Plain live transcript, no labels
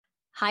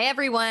Hi,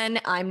 everyone.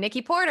 I'm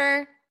Nikki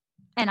Porter.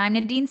 And I'm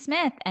Nadine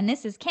Smith, and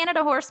this is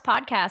Canada Horse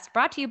Podcast,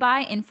 brought to you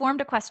by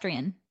Informed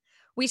Equestrian.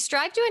 We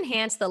strive to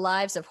enhance the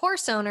lives of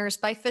horse owners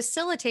by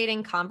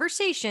facilitating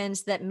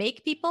conversations that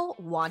make people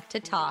want to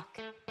talk.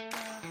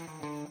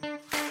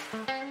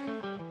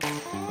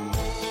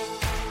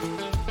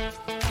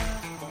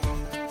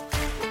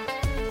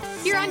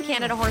 Here on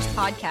Canada Horse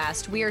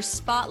Podcast, we are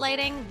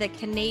spotlighting the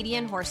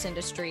Canadian horse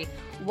industry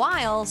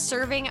while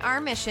serving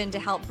our mission to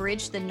help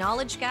bridge the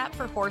knowledge gap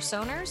for horse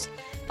owners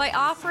by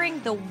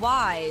offering the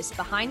whys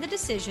behind the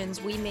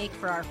decisions we make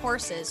for our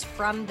horses,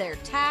 from their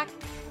tack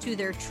to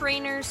their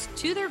trainers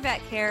to their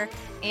vet care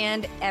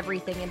and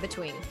everything in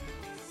between.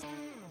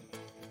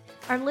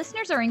 Our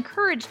listeners are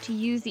encouraged to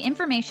use the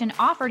information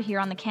offered here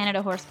on the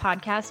Canada Horse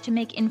Podcast to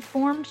make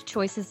informed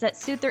choices that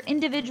suit their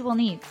individual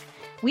needs.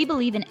 We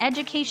believe in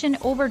education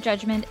over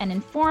judgment and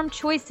informed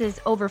choices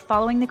over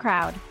following the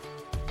crowd.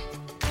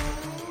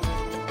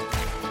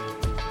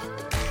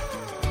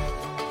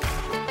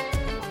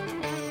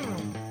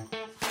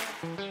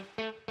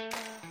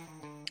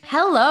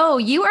 Hello,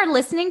 you are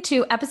listening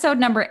to episode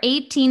number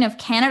 18 of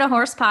Canada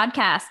Horse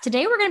Podcast.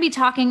 Today we're going to be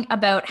talking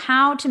about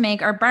how to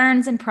make our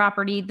barns and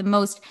property the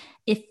most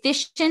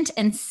efficient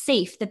and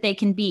safe that they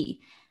can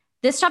be.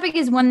 This topic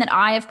is one that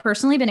I have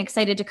personally been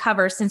excited to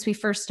cover since we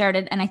first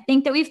started, and I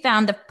think that we've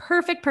found the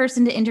perfect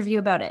person to interview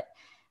about it.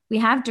 We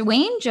have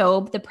Dwayne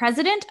Job, the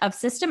president of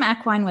System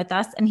Equine, with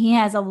us, and he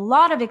has a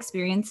lot of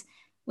experience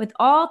with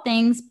all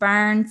things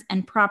barns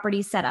and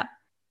property setup.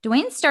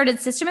 Dwayne started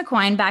System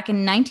Equine back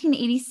in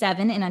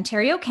 1987 in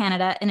Ontario,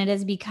 Canada, and it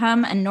has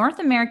become a North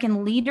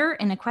American leader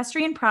in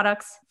equestrian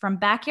products, from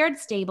backyard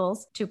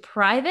stables to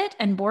private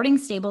and boarding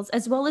stables,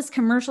 as well as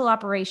commercial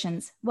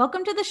operations.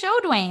 Welcome to the show,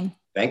 Dwayne.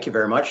 Thank you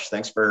very much.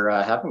 Thanks for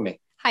having me.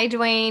 Hi,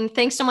 Dwayne.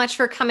 Thanks so much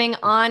for coming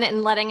on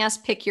and letting us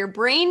pick your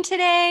brain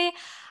today.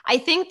 I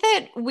think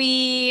that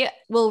we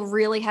will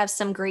really have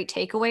some great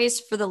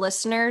takeaways for the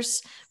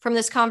listeners from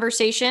this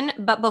conversation.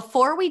 But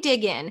before we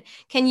dig in,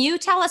 can you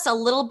tell us a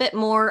little bit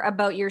more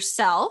about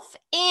yourself?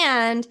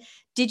 And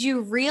did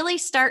you really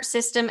start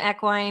System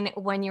Equine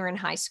when you were in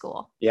high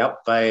school? Yep.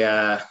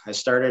 I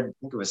started, I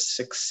think it was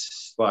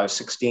I was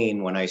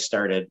 16 when I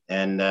started,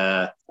 and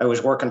I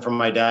was working for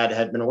my dad,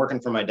 had been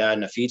working for my dad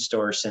in a feed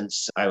store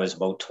since I was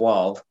about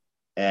 12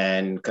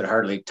 and could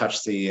hardly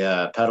touch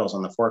the pedals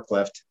on the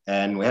forklift.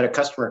 And we had a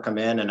customer come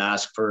in and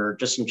ask for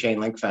just some chain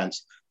link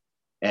fence.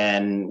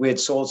 And we had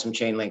sold some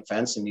chain link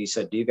fence, and he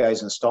said, "Do you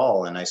guys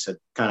install?" And I said,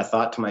 kind of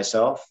thought to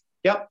myself,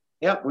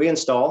 Yep, we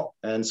install.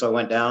 And so I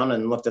went down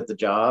and looked at the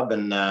job,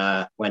 and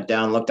went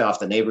down, looked off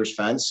the neighbor's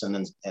fence, and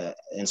then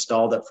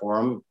installed it for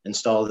him,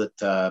 installed it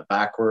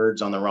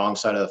backwards on the wrong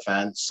side of the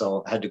fence.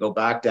 So I had to go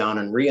back down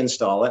and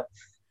reinstall it.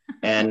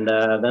 And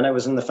then I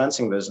was in the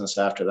fencing business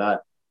after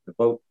that.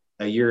 About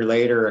a year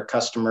later, a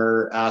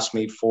customer asked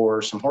me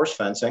for some horse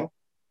fencing.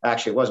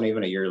 Actually, it wasn't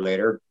even a year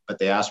later, but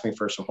they asked me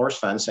for some horse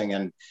fencing,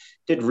 and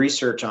did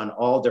research on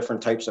all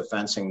different types of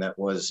fencing that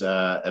was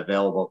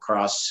available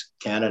across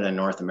Canada and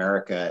North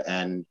America,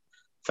 and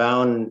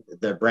found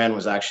the brand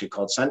was actually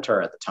called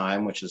Centaur at the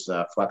time, which is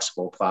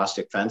flexible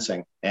plastic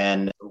fencing.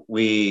 And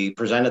we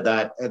presented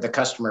that. The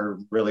customer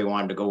really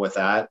wanted to go with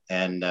that.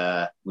 And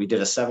we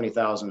did a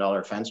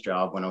 $70,000 fence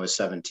job when I was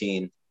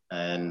 17.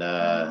 And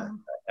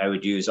I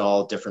would use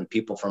all different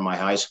people from my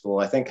high school.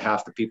 I think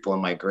half the people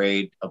in my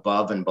grade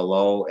above and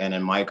below and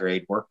in my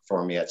grade worked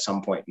for me at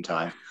some point in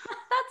time.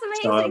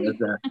 That's amazing.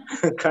 So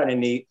it was kind of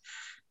neat.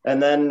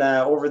 And then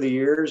over the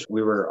years,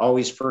 we were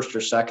always first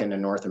or second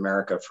in North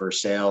America for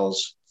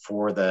sales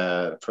for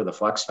the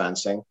flex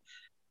fencing.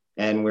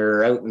 And we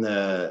were out in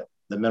the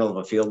middle of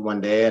a field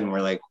one day, and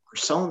we're like, we're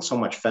selling so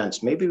much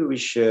fence, maybe we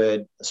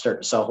should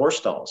start to sell horse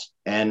stalls.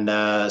 And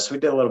so we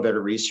did a little bit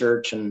of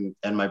research, and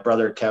my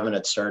brother Kevin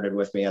had started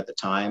with me at the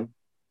time,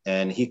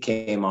 and he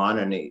came on,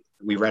 and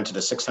we rented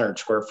a 600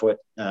 square foot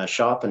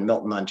shop in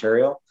Milton,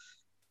 Ontario,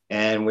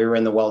 and we were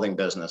in the welding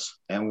business.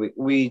 And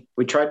we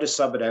tried to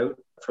sub it out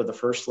for the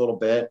first little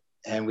bit,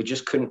 and we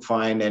just couldn't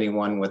find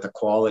anyone with the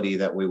quality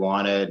that we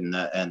wanted,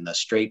 and the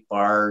straight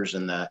bars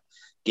and the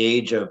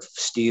gauge of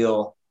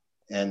steel.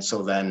 And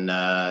so then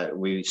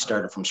we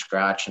started from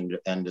scratch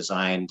and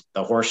designed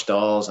the horse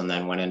stalls, and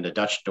then went into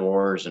Dutch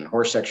doors and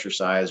horse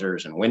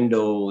exercisers and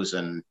windows.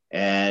 And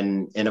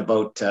in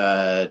about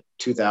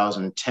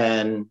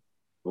 2010,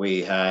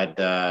 we had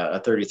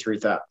a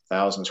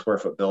 33,000 square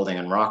foot building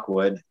in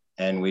Rockwood,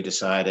 and we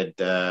decided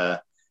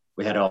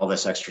we had all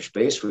this extra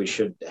space, we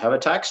should have a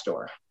tack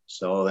store.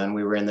 So then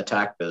we were in the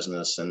tack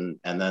business, and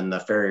then the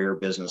farrier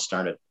business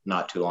started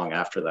not too long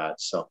after that.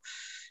 So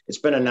it's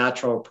been a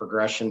natural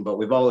progression, but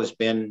we've always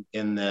been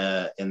in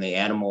the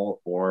animal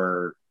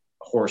or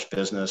horse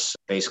business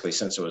basically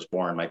since I was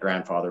born. My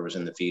grandfather was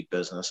in the feed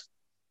business.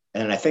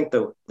 And I think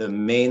the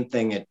main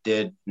thing it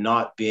did,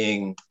 not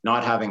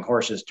having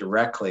horses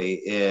directly,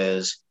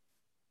 is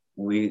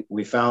we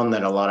found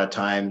that a lot of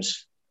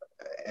times,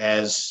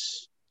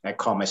 as I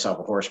call myself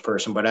a horse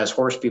person, but as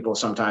horse people,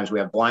 sometimes we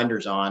have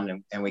blinders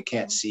on and we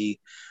can't see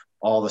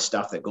all the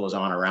stuff that goes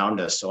on around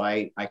us. So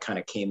I kind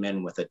of came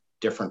in with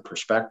different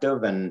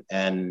perspective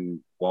and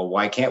well,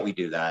 why can't we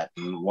do that?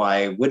 And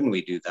why wouldn't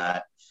we do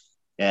that?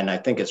 And I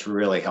think it's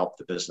really helped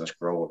the business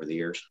grow over the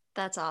years.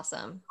 That's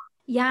awesome.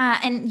 Yeah.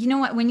 And you know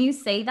what, when you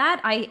say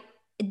that,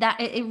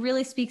 it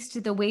really speaks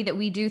to the way that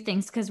we do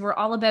things, because we're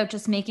all about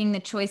just making the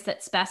choice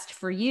that's best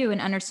for you and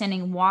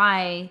understanding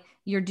why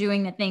you're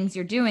doing the things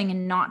you're doing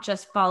and not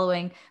just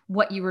following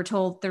what you were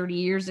told 30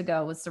 years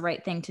ago was the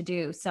right thing to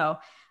do. So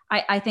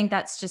I think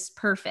that's just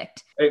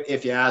perfect.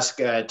 If you ask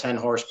 10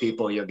 horse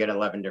people, you'll get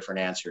 11 different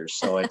answers.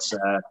 So it's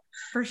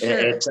For sure.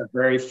 It's a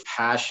very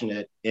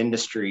passionate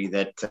industry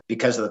that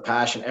because of the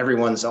passion,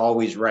 everyone's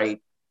always right.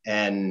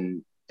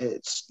 And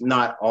it's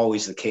not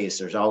always the case.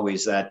 There's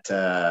always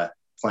that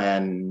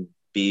plan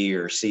B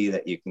or C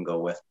that you can go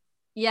with.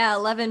 Yeah,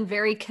 11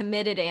 very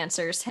committed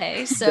answers.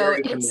 Hey, so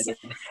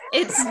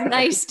it's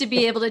nice to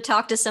be able to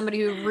talk to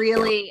somebody who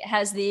really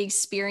has the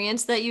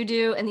experience that you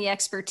do and the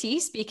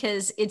expertise,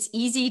 because it's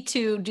easy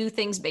to do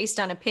things based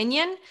on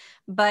opinion,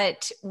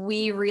 but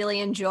we really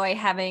enjoy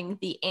having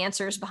the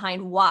answers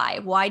behind why.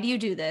 Why do you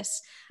do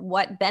this?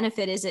 What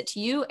benefit is it to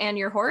you and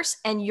your horse?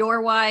 And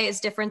your why is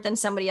different than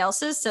somebody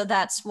else's. So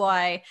that's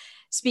why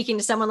speaking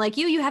to someone like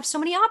you have so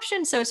many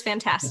options. So it's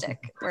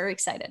fantastic. We're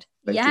excited.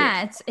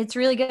 Yeah, it's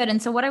really good. And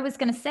so what I was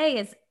going to say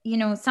is,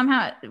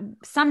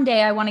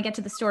 someday I want to get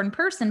to the store in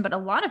person, but a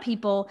lot of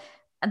people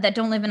that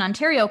don't live in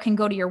Ontario can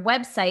go to your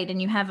website and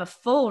you have a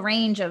full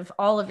range of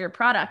all of your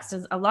products,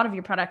 a lot of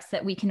your products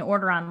that we can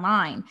order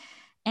online.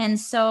 And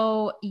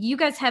so you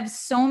guys have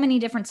so many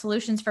different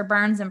solutions for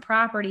barns and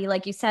property,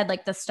 like you said,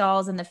 like the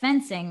stalls and the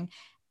fencing.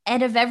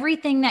 Out of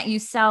everything that you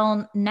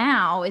sell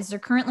now, is there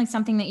currently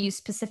something that you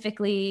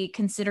specifically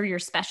consider your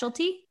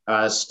specialty?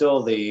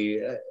 Still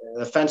the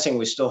fencing,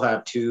 we still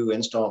have 2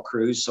 install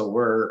crews. So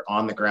we're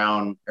on the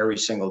ground every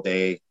single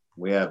day.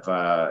 We have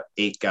 4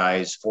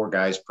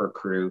 guys per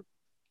crew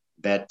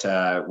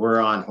that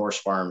we're on horse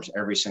farms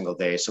every single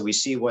day. So we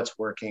see what's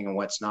working and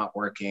what's not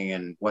working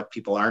and what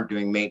people aren't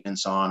doing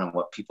maintenance on and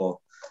what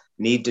people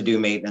need to do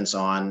maintenance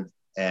on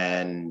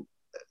and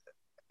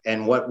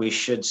what we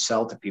should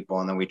sell to people.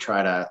 And then we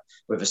have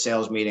a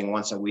sales meeting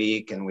once a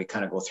week and we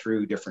kind of go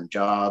through different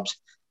jobs.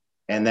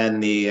 And then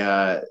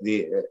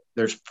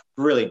there's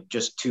really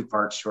just 2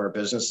 parts to our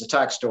business. The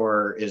tack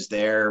store is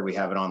there. We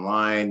have it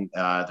online.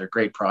 They're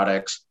great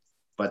products,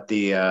 but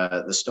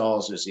the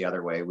stalls is the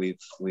other way.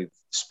 We've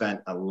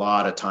spent a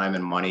lot of time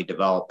and money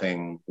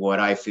developing what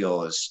I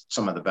feel is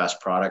some of the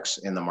best products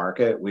in the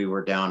market. We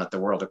were down at the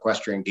World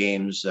Equestrian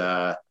Games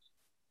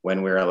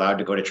when we were allowed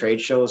to go to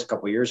trade shows a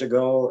couple of years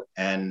ago.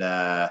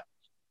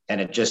 And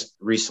it just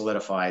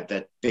re-solidified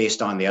that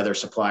based on the other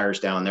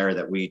suppliers down there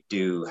that we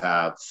do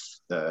have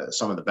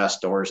some of the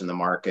best doors in the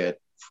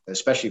market,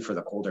 especially for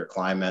the colder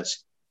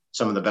climates,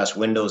 some of the best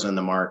windows in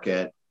the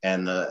market,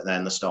 and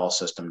the stall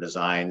system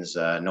designs.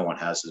 No one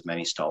has as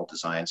many stall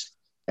designs.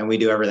 And we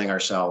do everything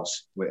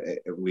ourselves.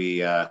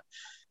 We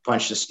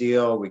punch the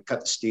steel, we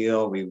cut the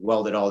steel, we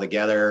weld it all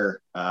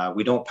together.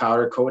 We don't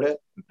powder coat it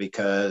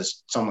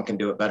because someone can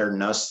do it better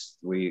than us.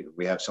 We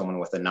have someone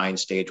with a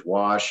 9-stage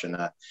wash and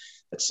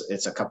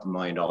it's a couple $1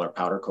 million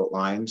powder coat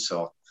line.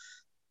 So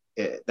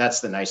that's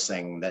the nice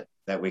thing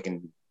that we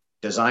can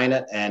design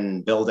it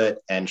and build it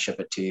and ship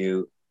it to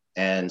you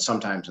and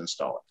sometimes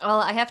install it. Well,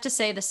 I have to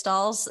say the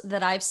stalls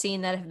that I've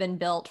seen that have been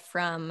built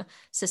from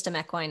System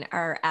Equine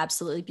are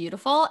absolutely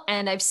beautiful.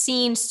 And I've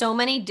seen so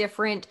many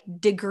different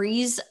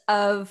degrees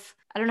of,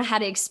 I don't know how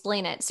to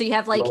explain it. So you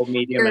have like low,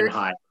 medium, and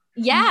high.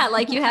 Yeah,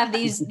 like you have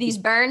these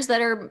barns that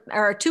are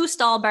a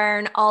 2-stall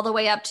barn all the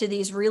way up to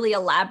these really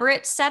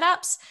elaborate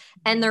setups.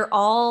 And they're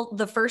all,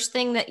 the first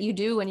thing that you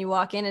do when you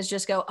walk in is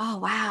just go, oh,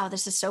 wow,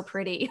 this is so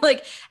pretty.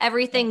 Like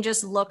everything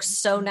just looks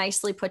so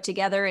nicely put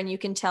together and you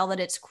can tell that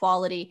it's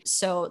quality.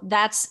 So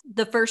that's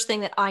the first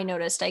thing that I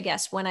noticed, I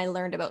guess, when I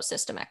learned about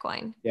System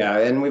Equine. Yeah.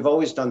 And we've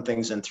always done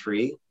things in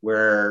 3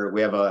 where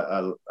we have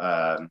a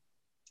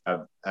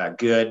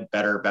good,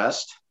 better,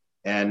 best.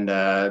 And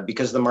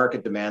because the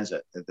market demands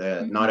it,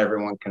 not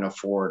everyone can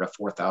afford a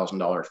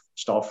 $4,000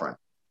 stall front.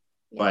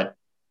 Yeah. But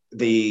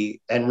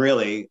the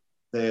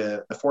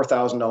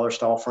 $4,000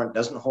 stall front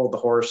doesn't hold the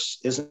horse,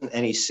 isn't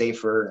any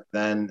safer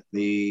than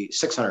the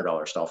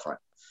 $600 stall front.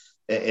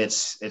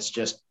 It's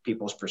just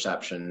people's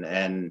perception.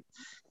 And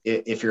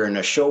if you're in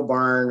a show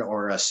barn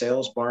or a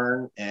sales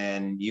barn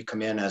and you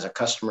come in as a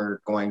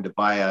customer going to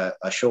buy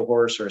a show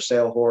horse or a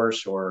sale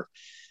horse or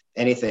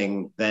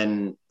anything,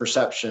 then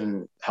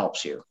perception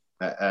helps you.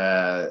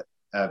 A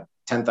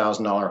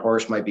 $10,000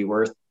 horse might be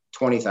worth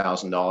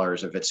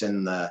 $20,000 if it's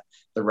in the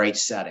right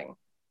setting.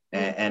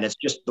 And it's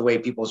just the way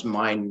people's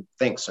mind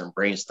thinks or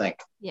brains think.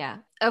 Yeah.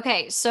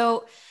 Okay.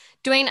 So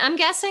Dwayne, I'm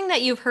guessing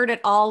that you've heard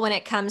it all when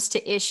it comes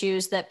to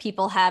issues that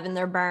people have in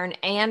their barn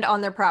and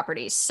on their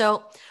properties.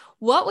 So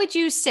what would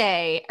you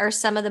say are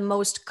some of the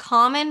most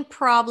common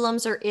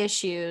problems or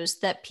issues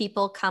that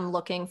people come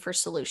looking for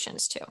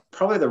solutions to?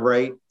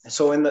 Probably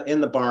so in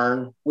the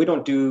barn, we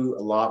don't do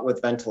a lot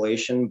with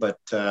ventilation, but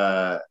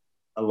a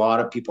lot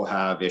of people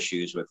have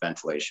issues with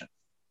ventilation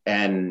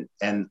and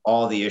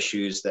all the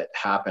issues that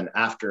happen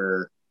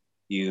after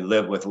you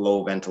live with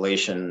low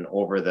ventilation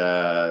over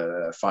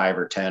the 5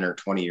 or 10 or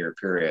 20-year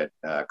period.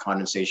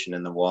 Condensation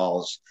in the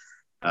walls,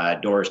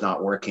 doors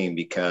not working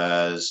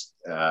because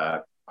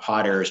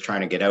hot air is trying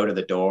to get out of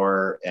the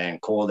door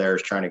and cold air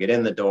is trying to get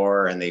in the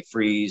door, and they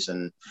freeze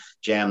and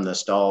jam the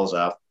stalls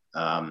up.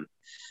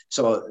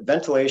 So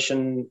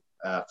ventilation,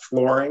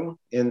 flooring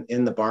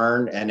in the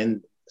barn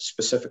and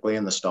specifically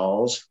in the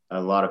stalls.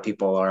 A lot of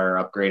people are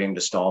upgrading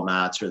to stall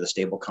mats or the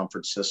stable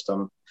comfort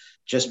system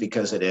just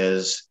because it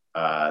is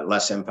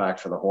less impact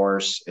for the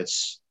horse.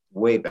 It's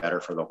way better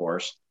for the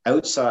horse.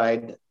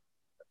 Outside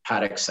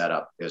paddock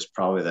setup is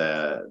probably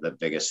the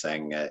biggest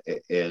thing.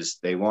 Is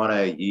they want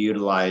to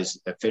utilize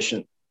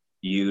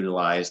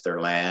their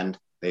land.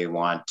 They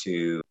want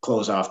to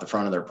close off the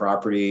front of their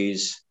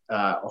properties.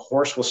 A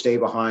horse will stay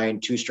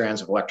behind 2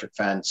 strands of electric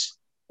fence,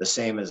 the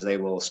same as they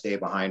will stay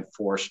behind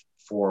four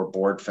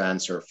board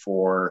fence or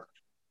 4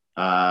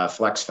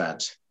 flex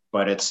fence.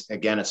 But it's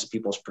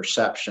people's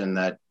perception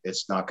that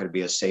it's not going to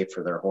be as safe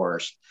for their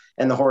horse.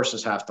 And the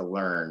horses have to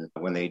learn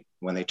when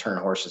they turn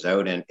horses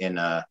out in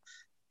a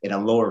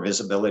lower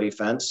visibility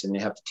fence, and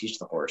you have to teach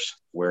the horse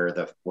where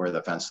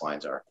the fence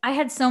lines are. I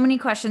had so many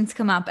questions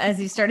come up as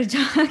you started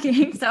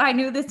talking, so I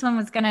knew this one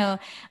was going to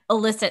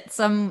elicit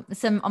some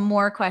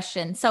more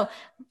questions. So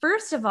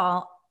first of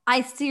all,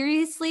 I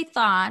seriously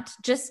thought,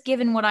 just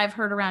given what I've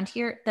heard around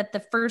here, that the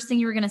first thing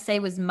you were going to say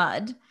was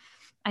mud.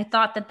 I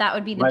thought that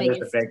would be the biggest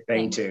Mud is a big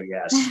thing too,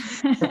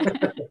 yes.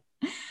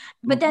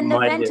 But then the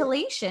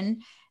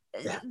ventilation,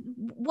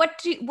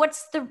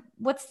 what's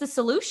the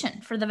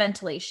solution for the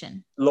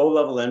ventilation? Low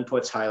level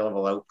inputs, high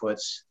level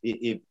outputs.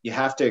 You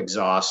have to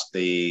exhaust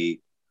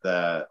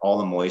all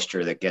the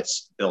moisture that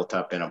gets built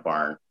up in a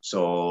barn.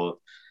 So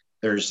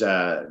there's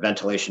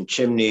ventilation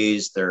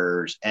chimneys,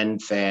 there's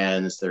end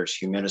fans, there's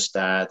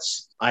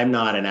humidistats. I'm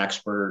not an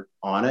expert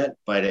on it,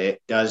 but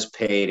it does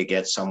pay to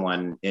get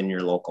someone in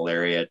your local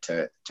area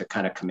to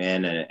kind of come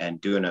in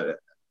and do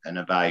an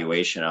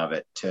evaluation of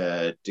it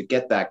to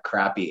get that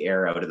crappy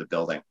air out of the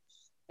building.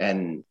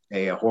 And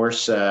a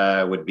horse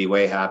would be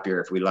way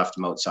happier if we left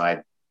them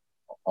outside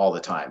all the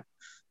time.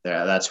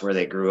 That's where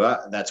they grew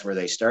up. That's where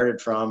they started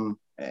from.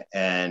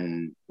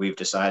 And we've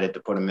decided to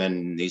put them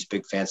in these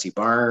big fancy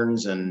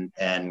barns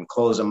and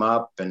close them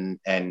up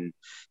and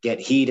get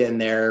heat in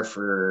there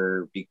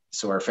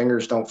so our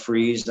fingers don't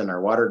freeze and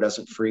our water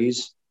doesn't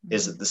freeze.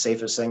 Is it the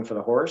safest thing for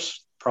the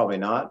horse? Probably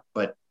not,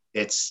 but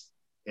it's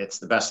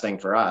the best thing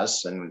for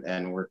us,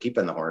 and we're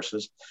keeping the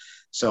horses.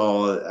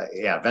 So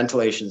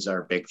ventilations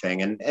are a big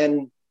thing,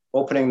 and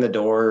opening the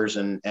doors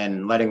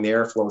and letting the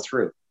air flow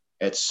through.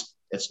 It's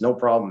no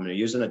problem. You're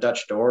using a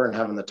Dutch door and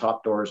having the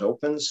top doors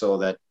open so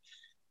that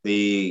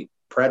the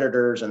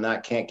predators and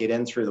that can't get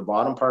in through the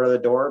bottom part of the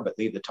door, but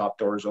leave the top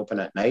doors open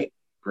at night.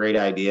 Great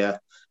idea.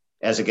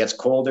 As it gets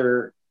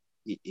colder,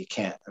 you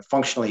can't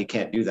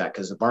do that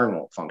because the barn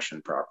won't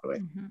function properly.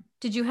 Mm-hmm.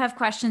 Did you have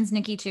questions,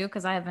 Nikki, too?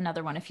 Because I have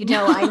another one if you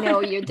don't. No, I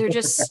know they're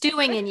just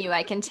stewing in you.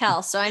 I can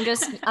tell. So I'm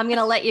going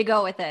to let you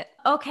go with it.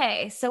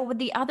 Okay. So with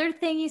the other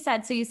thing you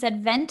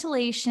said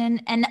ventilation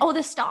and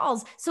the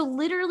stalls. So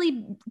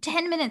literally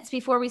 10 minutes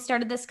before we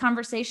started this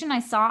conversation,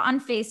 I saw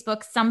on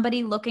Facebook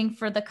somebody looking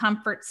for the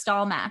comfort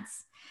stall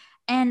mats.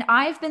 And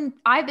I've been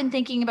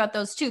thinking about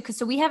those too.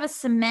 So we have a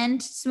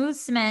smooth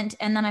cement,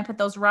 and then I put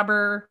those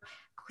rubber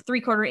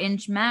 3/4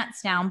 inch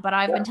mats down, but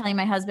I've been telling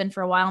my husband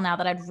for a while now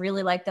that I'd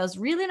really like those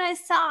really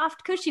nice,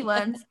 soft, cushy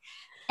ones.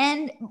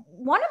 And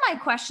one of my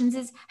questions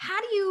is, how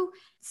do you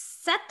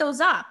set those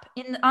up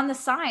on the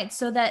side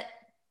so that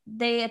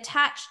they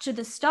attach to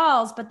the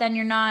stalls, but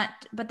they're not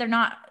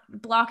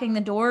blocking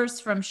the doors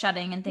from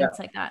shutting and things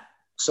like that?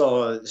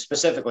 So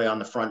specifically on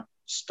the front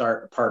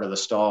start part of the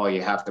stall,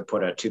 you have to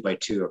put a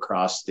 2x2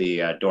 across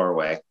the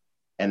doorway.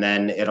 And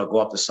then it'll go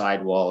up the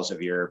sidewalls of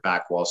your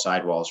back wall,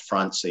 sidewalls,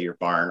 fronts of your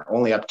barn,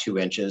 only up 2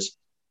 inches.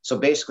 So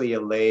basically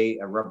you lay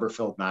a rubber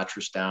filled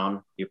mattress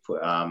down. You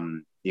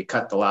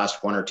cut the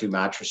last 1 or 2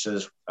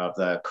 mattresses of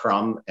the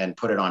crumb and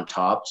put it on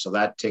top. So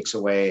that takes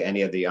away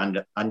any of the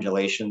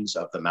undulations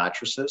of the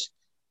mattresses.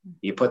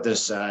 You put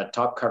this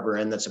top cover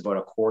in that's about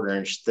 1/4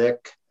 inch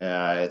thick.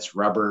 It's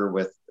rubber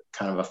with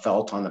kind of a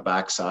felt on the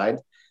backside.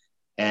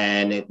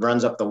 And it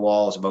runs up the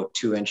walls about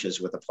 2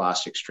 inches with a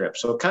plastic strip.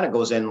 So it kind of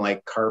goes in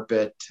like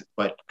carpet,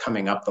 but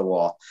coming up the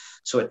wall.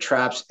 So it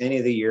traps any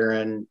of the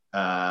urine.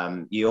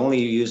 You only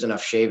use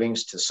enough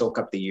shavings to soak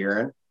up the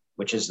urine,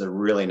 which is the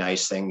really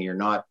nice thing. You're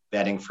not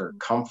bedding for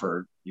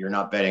comfort. You're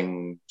not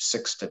bedding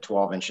 6 to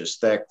 12 inches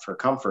thick for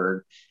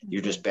comfort.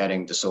 You're just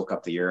bedding to soak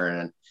up the urine.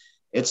 And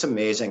it's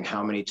amazing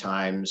how many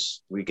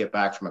times we get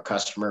back from a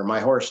customer. My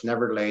horse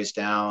never lays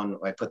down.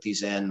 I put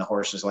these in, the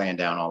horse is laying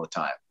down all the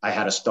time. I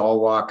had a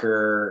stall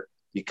walker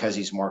because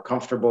he's more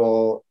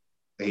comfortable.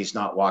 He's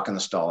not walking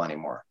the stall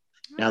anymore.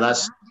 Now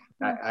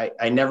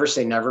I never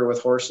say never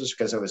with horses,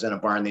 because I was in a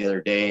barn the other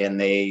day and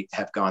they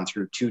have gone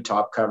through 2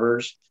 top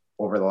covers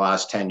over the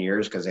last 10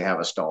 years because they have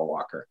a stall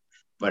walker,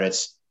 but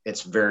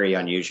it's very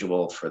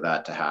unusual for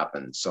that to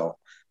happen. So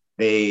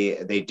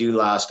They do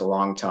last a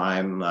long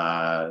time.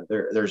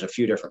 There's a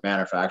few different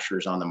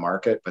manufacturers on the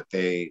market, but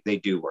they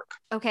do work.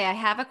 Okay, I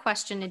have a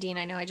question, Nadine.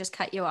 I know I just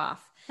cut you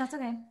off. That's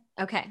okay.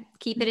 Okay,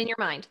 keep it in your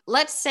mind.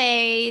 Let's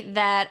say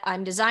that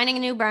I'm designing a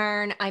new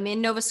barn. I'm in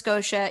Nova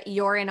Scotia,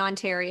 you're in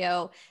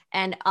Ontario,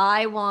 and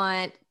I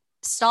want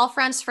stall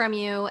fronts from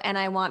you, and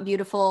I want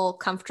beautiful,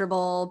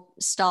 comfortable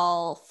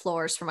stall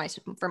floors for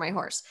my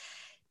horse.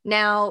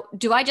 Now,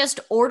 do I just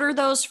order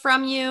those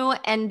from you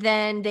and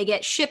then they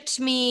get shipped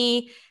to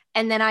me?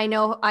 And then I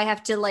know I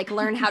have to like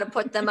learn how to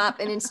put them up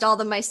and install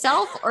them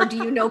myself, or do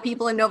you know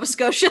people in Nova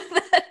Scotia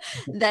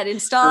that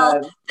install?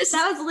 That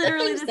was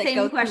literally the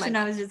same question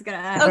I was just gonna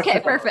ask. Okay,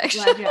 perfect.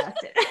 Glad you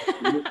asked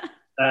it.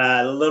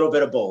 A little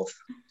bit of both.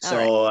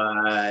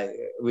 So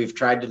we've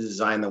tried to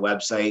design the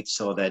website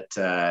so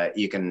that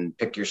you can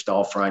pick your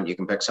stall front, you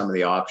can pick some of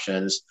the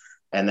options,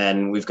 and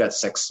then we've got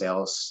 6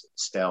 sales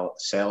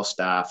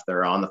staff that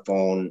are on the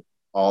phone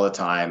all the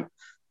time,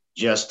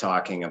 just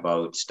talking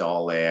about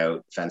stall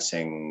layout,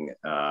 fencing,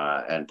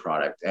 and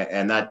product.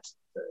 And that's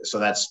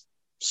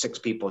 6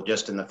 people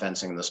just in the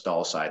fencing and the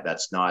stall side.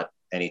 That's not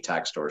any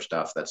tack store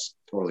stuff. That's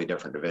totally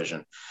different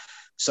division.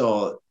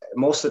 So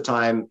most of the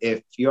time,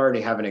 if you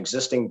already have an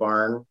existing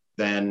barn,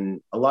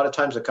 then a lot of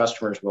times the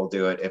customers will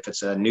do it. If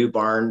it's a new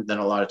barn, then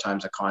a lot of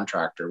times a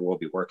contractor will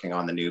be working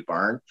on the new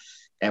barn,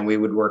 and we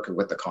would work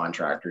with the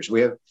contractors.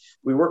 We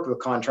work with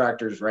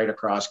contractors right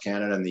across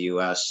Canada and the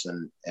US,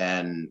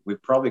 and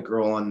we've probably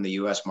grown the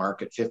US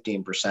market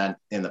 15%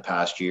 in the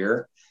past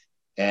year.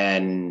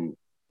 And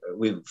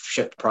we've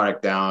shipped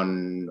product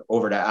down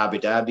over to Abu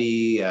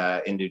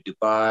Dhabi, into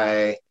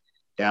Dubai,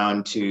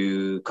 down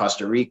to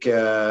Costa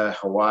Rica,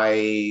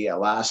 Hawaii,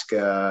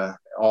 Alaska,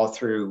 all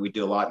through. We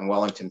do a lot in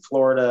Wellington,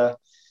 Florida.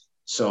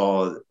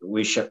 So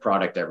we ship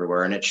product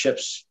everywhere, and it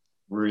ships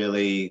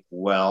really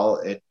well.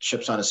 It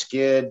ships on a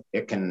skid.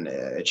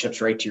 It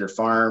ships right to your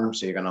farm.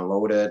 So you're going to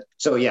load it.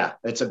 So yeah,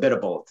 it's a bit of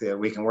both.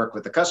 We can work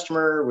with the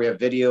customer. We have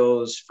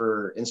videos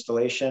for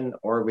installation,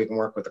 or we can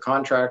work with the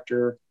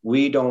contractor.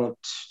 We don't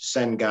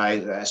send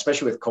guys,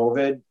 especially with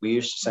COVID, we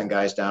used to send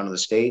guys down to the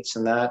States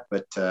and that,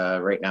 but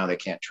right now they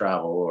can't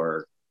travel,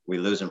 or we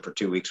lose them for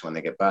 2 weeks when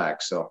they get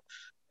back. So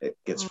it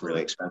gets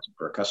really expensive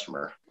for a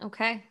customer.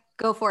 Okay.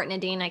 Go for it,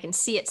 Nadine. I can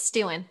see it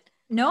stewing.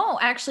 No,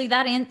 actually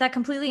that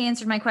completely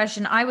answered my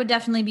question. I would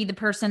definitely be the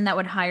person that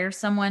would hire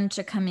someone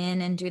to come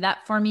in and do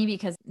that for me,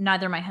 because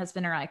neither my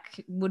husband or I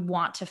would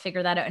want to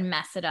figure that out and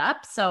mess it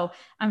up. So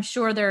I'm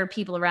sure there are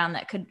people around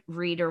that could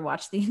read or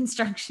watch the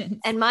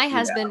instructions. And my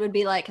husband would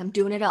be like, I'm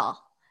doing it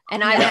all.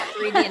 And I would have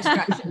to read the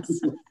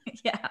instructions.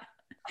 Yeah.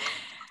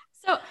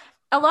 So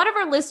a lot of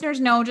our listeners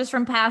know just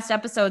from past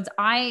episodes,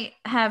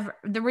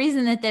 the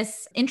reason that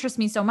this interests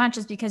me so much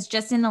is because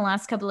just in the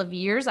last couple of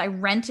years, I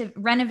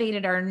renovated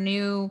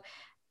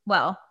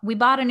we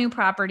bought a new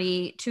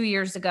property 2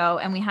 years ago,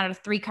 and we had a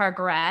 3-car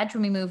garage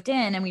when we moved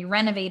in, and we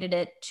renovated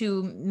it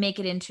to make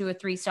it into a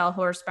 3-stall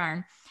horse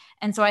barn.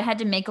 And so I had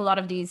to make a lot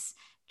of these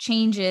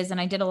changes,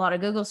 and I did a lot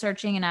of Google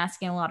searching and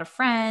asking a lot of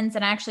friends,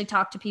 and I actually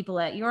talked to people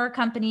at your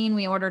company, and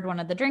we ordered one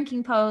of the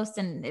drinking posts,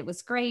 and it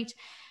was great.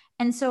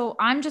 And so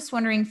I'm just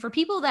wondering, for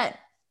people that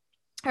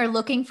are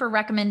looking for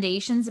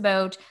recommendations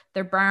about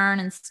their barn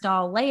and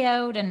stall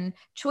layout and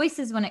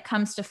choices when it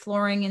comes to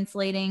flooring,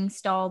 insulating,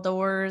 stall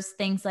doors,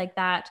 things like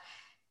that,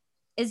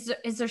 is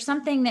there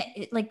something that,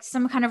 like,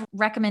 some kind of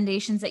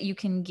recommendations that you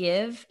can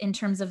give in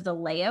terms of the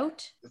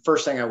layout? The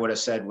first thing I would have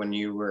said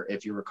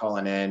if you were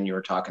calling in, you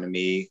were talking to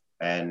me,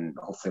 and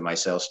hopefully my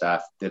sales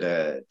staff did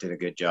a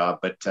good job,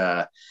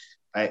 but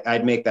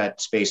I'd make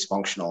that space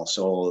functional.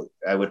 So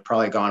I would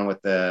probably gone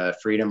with the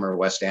Freedom or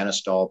West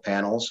Anastal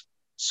panels,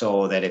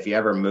 so that if you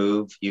ever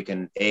move, you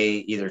can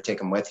either take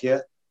them with you,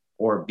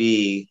 or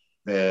B,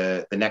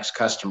 the next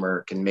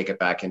customer can make it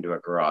back into a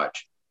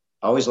garage.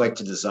 I always like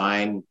to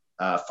design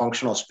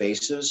functional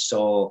spaces.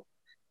 So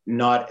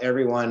not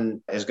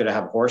everyone is going to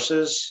have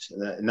horses.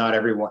 Not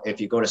everyone,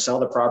 if you go to sell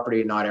the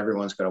property, not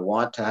everyone's going to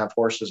want to have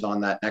horses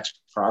on that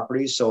next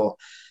property. So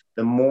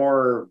the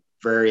more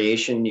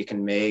variation you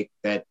can make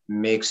that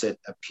makes it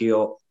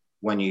appeal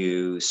when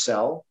you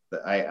sell,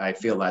 I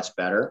feel that's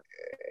better.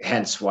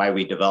 Hence why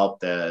we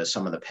developed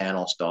some of the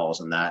panel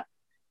stalls and that.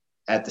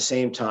 At the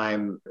same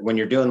time, when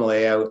you're doing the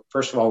layout,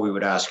 first of all, we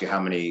would ask you how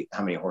many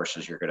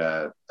horses you're going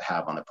to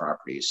have on the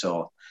property.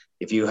 So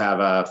if you have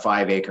a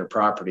 5-acre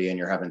property and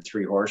you're having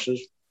 3 horses,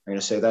 I'm going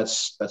to say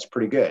that's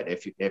pretty good.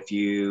 If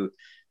you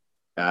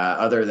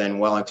other than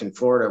Wellington,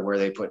 Florida, where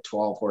they put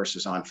 12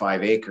 horses on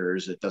 5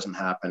 acres, it doesn't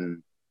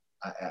happen.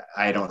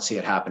 I don't see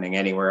it happening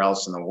anywhere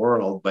else in the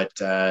world, but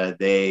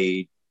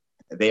they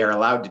are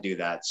allowed to do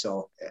that.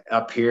 So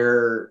up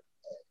here,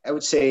 I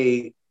would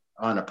say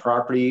on a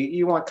property,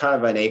 you want kind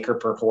of an acre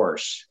per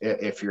horse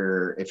if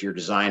you're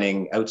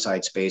designing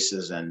outside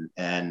spaces and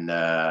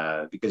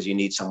because you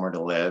need somewhere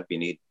to live, you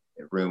need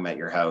room at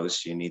your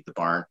house, you need the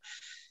barn.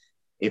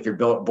 If you're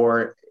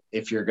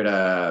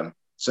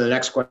so the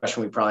next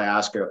question we probably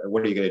ask,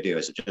 what are you going to do?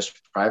 Is it just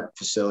a private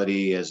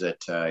facility? Is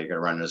it you're going to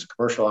run it as a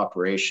commercial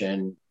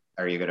operation?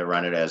 Are you going to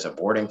run it as a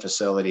boarding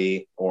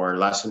facility or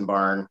lesson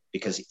barn?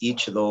 Because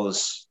each of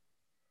those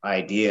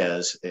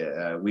ideas,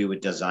 we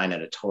would design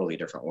it a totally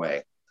different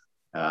way.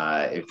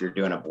 If you're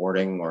doing a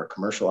boarding or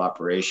commercial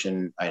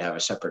operation, I'd have a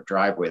separate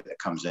driveway that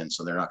comes in,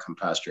 so they're not coming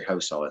past your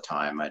house all the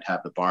time. I'd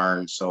have the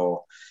barn,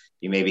 so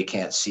you maybe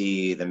can't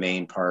see the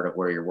main part of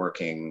where you're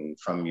working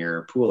from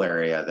your pool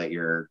area that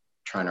you're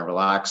trying to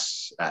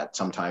relax at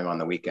sometime on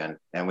the weekend.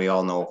 And we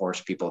all know horse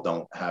people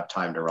don't have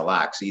time to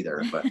relax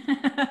either. But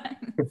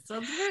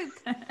so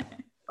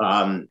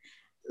truth.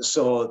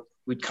 So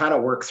we'd kind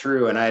of work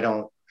through,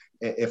 and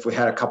if we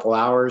had a couple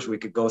hours, we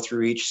could go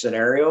through each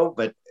scenario,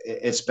 but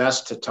it's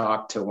best to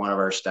talk to one of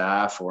our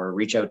staff or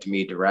reach out to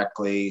me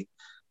directly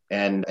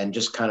and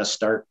just kind of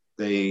start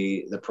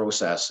the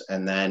process,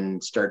 and then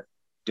start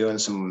doing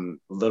some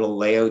little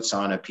layouts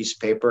on a piece of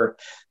paper.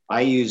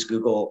 I use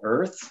Google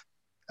Earth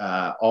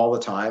all the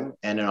time.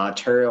 And in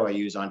Ontario, I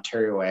use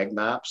Ontario Ag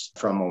Maps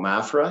from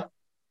OMAFRA.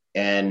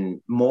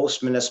 And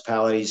most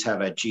municipalities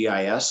have a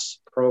GIS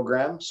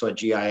program. So a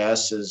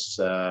GIS is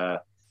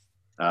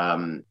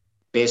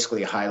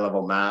basically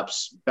high-level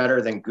maps,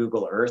 better than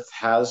Google Earth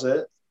has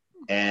it.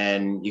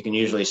 And you can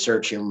usually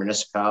search your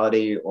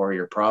municipality or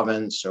your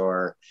province,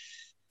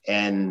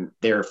 and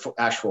they're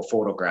actual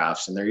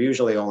photographs, and they're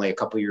usually only a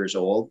couple years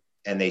old,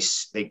 and they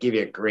give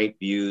you great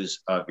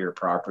views of your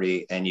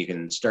property, and you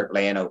can start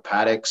laying out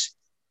paddocks.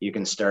 You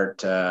can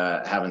start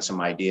having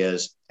some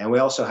ideas. And we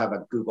also have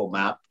a Google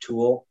Map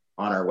tool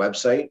on our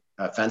website,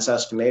 a fence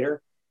estimator,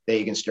 that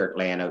you can start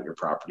laying out your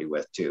property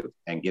with too,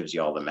 and gives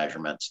you all the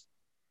measurements.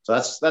 So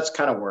that's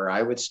kind of where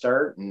I would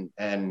start,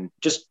 and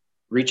just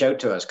reach out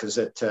to us, because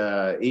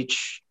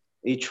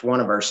each one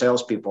of our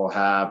salespeople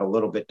have a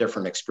little bit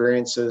different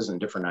experiences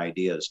and different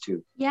ideas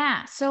too.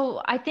 Yeah.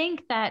 So I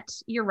think that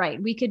you're right.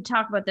 We could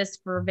talk about this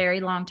for a very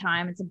long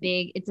time. It's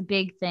a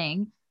big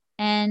thing.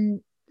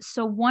 And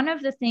so one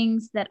of the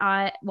things that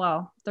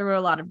there were a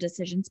lot of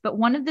decisions, but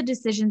one of the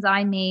decisions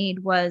I made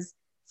was,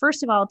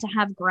 first of all, to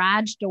have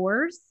garage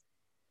doors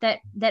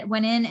that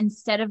went in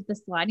instead of the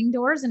sliding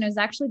doors. And it was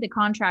actually the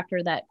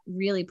contractor that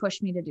really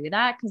pushed me to do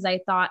that, because I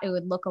thought it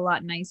would look a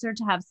lot nicer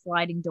to have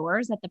sliding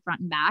doors at the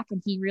front and back.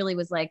 And he really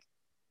was like,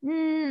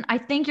 I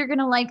think you're going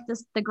to like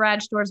the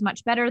garage doors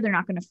much better. They're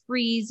not going to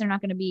freeze. They're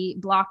not going to be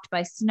blocked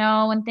by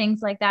snow and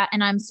things like that.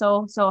 And I'm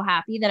so, so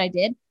happy that I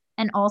did.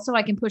 And also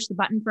I can push the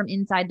button from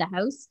inside the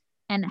house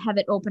and have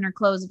it open or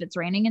close if it's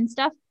raining and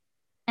stuff.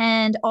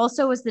 And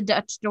also with the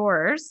Dutch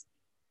doors,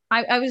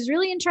 I was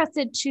really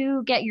interested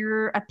to get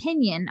your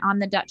opinion on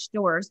the Dutch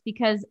doors,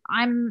 because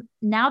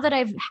now that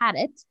I've had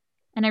it,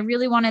 and I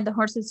really wanted the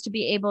horses to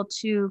be able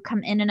to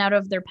come in and out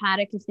of their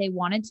paddock if they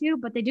wanted to,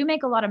 but they do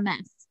make a lot of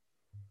mess.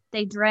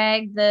 They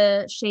drag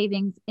the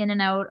shavings in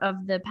and out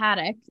of the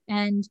paddock,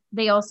 and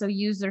they also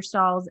use their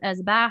stalls as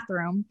a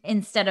bathroom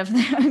instead of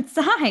the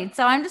outside.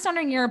 So I'm just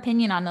wondering your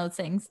opinion on those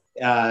things.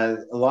 A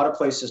lot of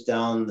places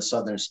down the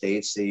southern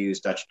states, they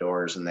use Dutch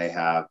doors, and they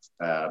have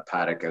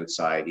paddock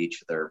outside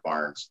each of their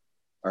barns.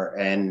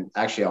 And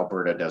actually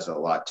Alberta does it a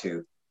lot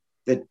too.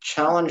 The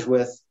challenge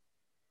with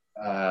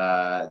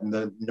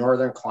the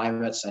northern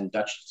climates and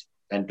Dutch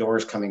and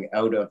doors coming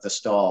out of the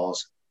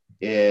stalls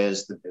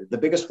is the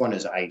biggest one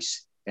is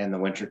ice in the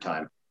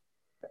wintertime.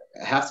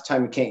 Half the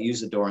time you can't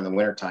use the door in the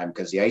wintertime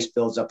because the ice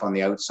builds up on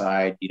the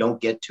outside. You don't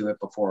get to it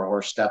before a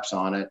horse steps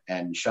on it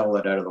and shovel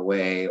it out of the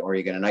way, or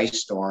you get an ice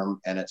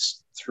storm and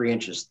it's 3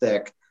 inches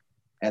thick,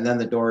 and then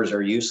the doors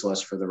are useless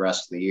for the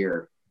rest of the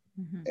year.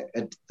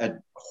 Mm-hmm. A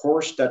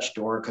horse Dutch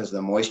door, because of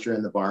the moisture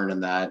in the barn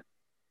and that,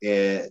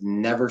 it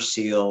never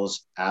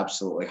seals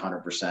absolutely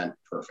 100%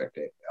 perfect.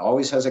 It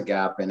always has a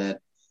gap in it.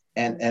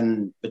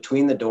 And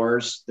between the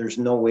doors, there's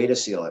no way to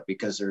seal it,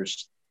 because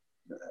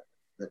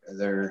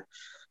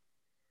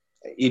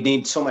you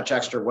need so much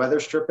extra weather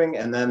stripping.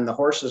 And then the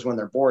horses, when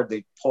they're bored,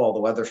 they pull all the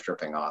weather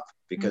stripping off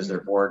because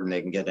they're bored, and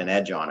they can get an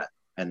edge on it,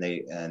 and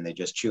they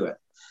just chew it.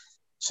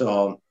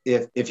 So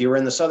if you were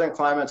in the southern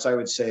climates, I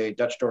would say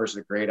Dutch doors is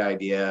a great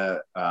idea.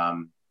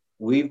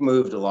 We've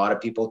moved a lot of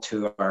people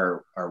to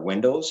our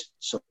windows,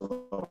 so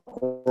the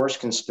horse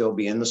can still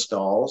be in the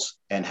stalls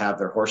and have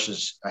their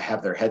horses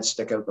have their heads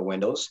stick out the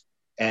windows,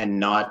 and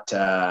not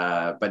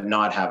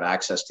have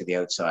access to the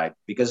outside.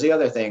 Because the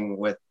other thing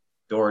with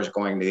doors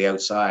going to the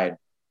outside,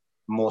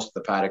 most of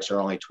the paddocks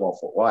are only 12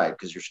 foot wide,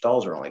 because your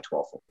stalls are only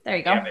 12 foot. There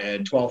you go.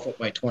 12 foot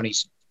by 20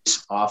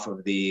 off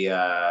of the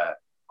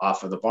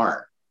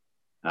barn.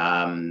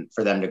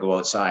 For them to go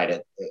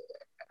outside.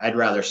 I'd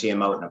rather see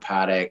them out in a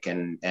paddock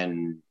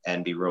and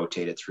be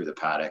rotated through the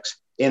paddocks.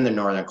 In the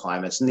northern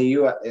climates, in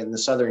the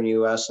southern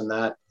US, and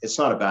that, it's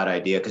not a bad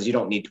idea, because you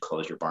don't need to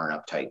close your barn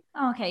up tight.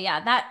 Okay,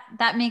 yeah,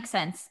 that makes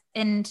sense.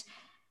 And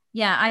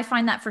yeah, I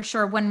find that for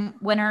sure.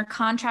 When our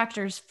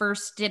contractors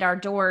first did our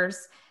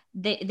doors,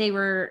 they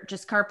were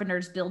just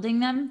carpenters building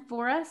them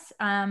for us,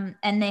 and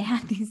they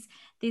had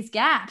these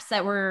gaps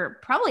that were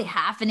probably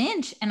half an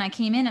inch. And I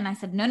came in and I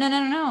said,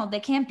 no,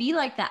 they can't be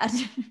like that.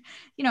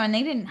 And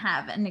they didn't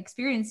have an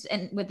experience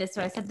with this.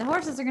 So I said, the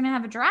horses are going to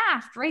have a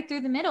draft right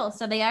through the middle.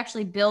 So they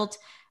actually built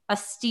a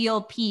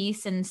steel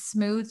piece and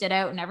smoothed it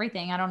out and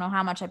everything. I don't know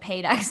how much I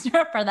paid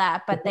extra for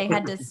that, but they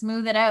had to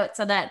smooth it out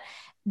so that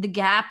the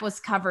gap was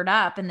covered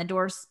up and the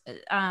doors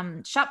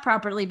shut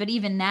properly. But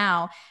even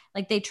now,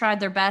 like they tried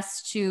their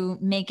best to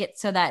make it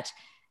so that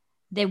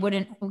they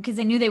wouldn't, because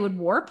they knew they would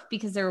warp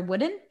because they were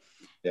wooden.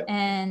 Yeah.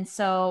 And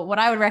so what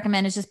I would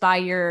recommend is just buy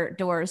your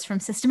doors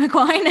from System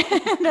Equine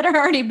that are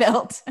already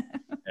built.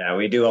 Yeah,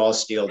 we do all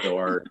steel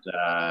doors.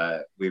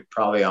 We're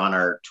probably on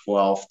our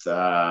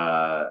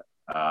 12th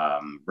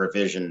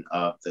revision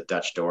of the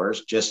Dutch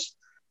doors. Just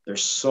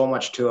there's so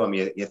much to them.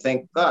 You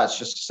think, oh, it's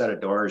just a set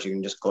of doors. You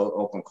can just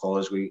open,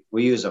 close. We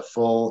use a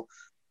full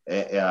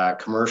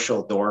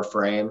commercial door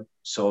frame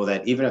so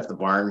that even if the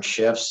barn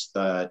shifts,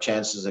 the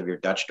chances of your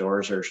Dutch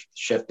doors are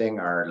shifting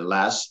are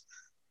less.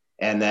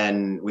 And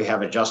then we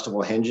have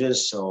adjustable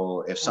hinges.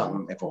 So if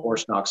a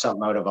horse knocks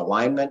something out of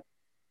alignment,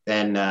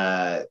 then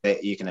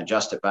you can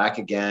adjust it back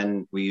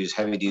again. We use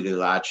heavy duty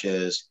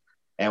latches.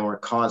 And we're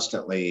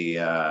constantly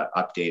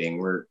updating.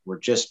 We're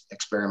just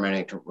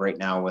experimenting right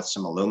now with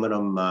some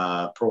aluminum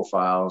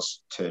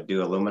profiles to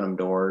do aluminum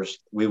doors.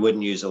 We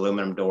wouldn't use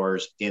aluminum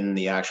doors in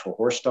the actual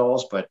horse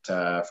stalls, but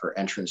for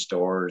entrance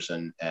doors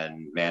and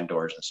man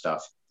doors and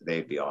stuff,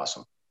 they'd be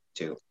awesome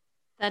too.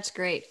 That's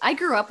great. I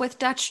grew up with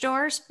Dutch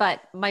doors,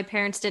 but my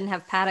parents didn't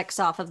have paddocks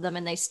off of them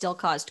and they still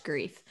caused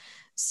grief.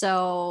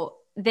 So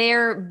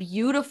they're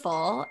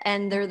beautiful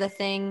and they're the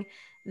thing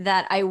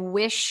that I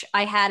wish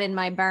I had in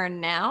my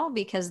barn now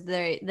because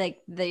the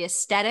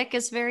aesthetic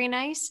is very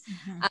nice.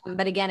 Mm-hmm.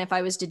 But again, if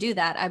I was to do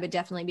that, I would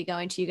definitely be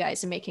going to you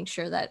guys and making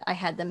sure that I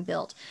had them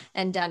built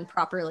and done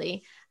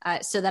properly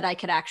so that I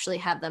could actually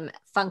have them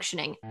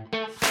functioning.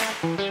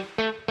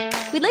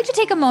 We'd like to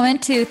take a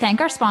moment to thank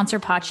our sponsor,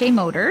 Pache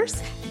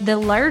Motors, the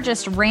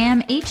largest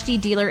Ram HD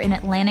dealer in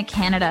Atlantic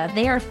Canada.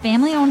 They are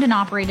family owned and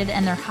operated,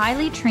 and their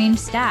highly trained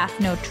staff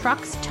know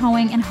trucks,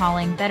 towing, and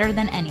hauling better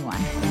than anyone.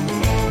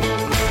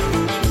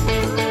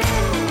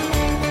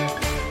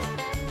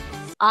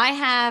 I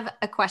have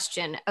a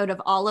question out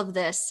of all of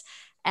this,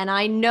 and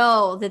I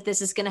know that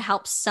this is going to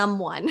help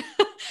someone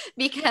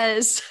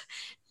because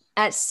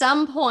at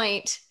some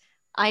point,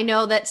 I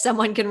know that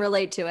someone can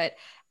relate to it.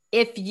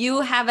 If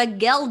you have a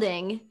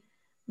gelding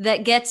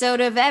that gets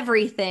out of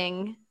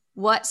everything,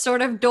 what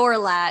sort of door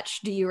latch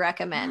do you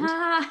recommend?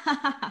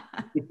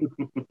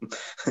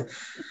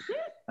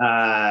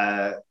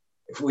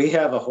 We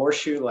have a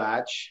horseshoe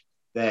latch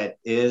that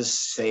is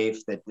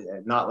safe, that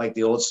not like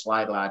the old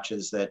slide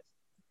latches that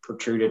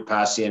protruded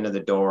past the end of the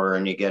door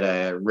and you get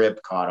a rib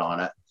caught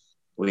on it.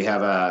 We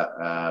have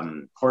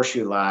a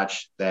horseshoe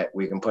latch that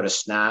we can put a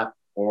snap,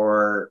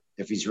 or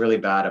if he's really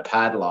bad, a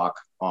padlock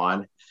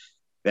on.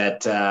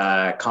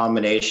 That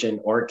combination,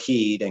 or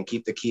keyed and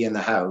keep the key in the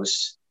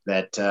house,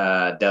 that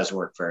does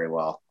work very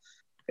well.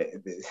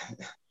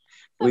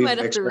 We've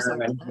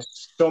experimented with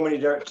so many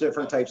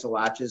different types of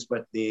latches,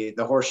 but the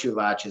horseshoe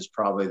latch is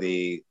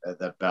probably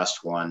the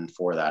best one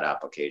for that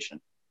application.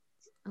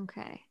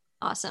 Okay.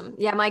 Awesome.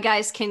 Yeah, my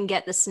guys can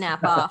get the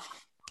snap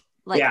off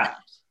that.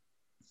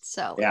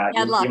 So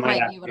padlock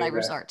might be what I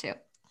resort to.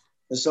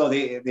 So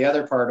the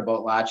other part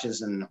about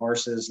latches and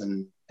horses,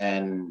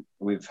 and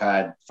we've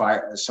had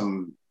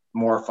some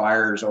more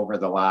fires over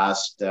the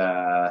last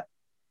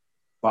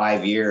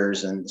 5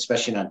 years, and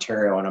especially in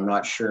Ontario. And I'm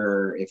not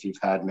sure if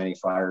you've had many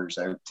fires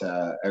out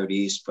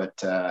east,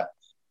 but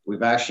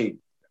we've actually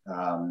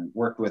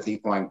worked with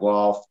Equine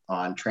Guelph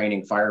on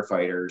training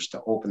firefighters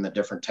to open the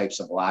different types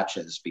of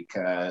latches,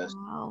 because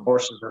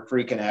horses are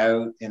freaking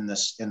out in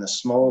the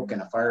smoke,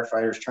 and a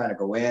firefighter's trying to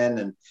go in,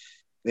 and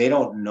they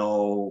don't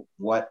know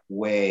what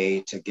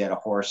way to get a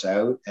horse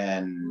out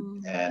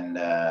and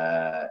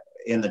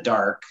in the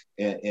dark,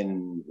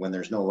 when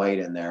there's no light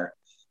in there.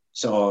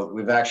 So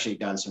we've actually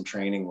done some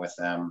training with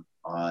them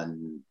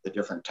on the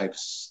different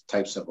types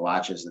of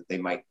latches that they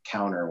might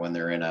counter when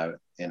they're in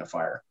a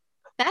fire.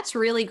 That's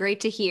really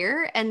great to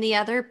hear. And the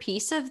other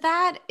piece of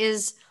that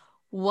is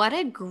what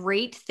a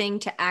great thing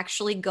to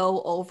actually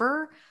go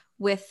over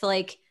with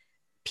like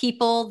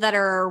people that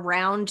are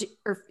around,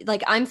 or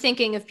like I'm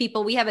thinking of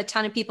people, we have a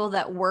ton of people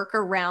that work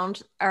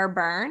around our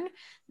barn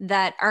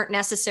that aren't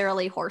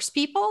necessarily horse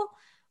people,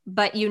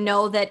 but you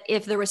know that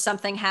if there was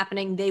something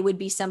happening, they would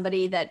be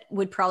somebody that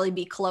would probably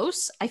be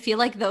close. I feel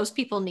like those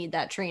people need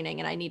that training,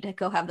 and I need to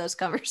go have those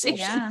conversations.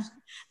 Yeah.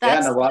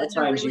 And a lot of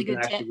times you can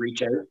actually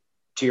reach out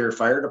to your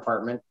fire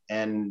department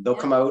and they'll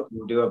come out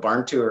and do a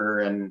barn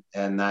tour and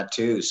that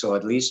too. So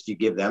at least you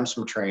give them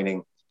some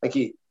training. Like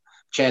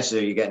chances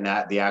are you getting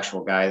at the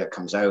actual guy that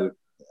comes out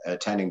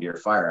attending to your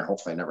fire, and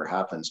hopefully it never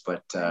happens.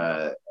 But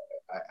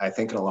I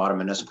think in a lot of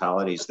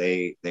municipalities,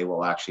 they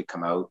will actually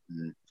come out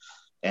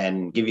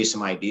and give you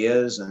some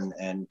ideas,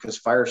 and because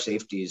fire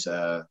safety is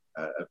a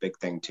big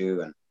thing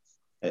too. And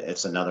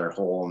it's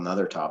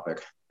another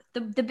topic.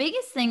 The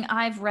biggest thing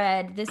I've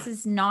read, this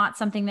is not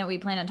something that we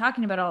plan on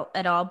talking about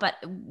at all, but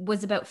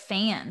was about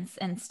fans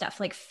and stuff,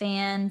 like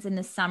fans in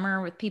the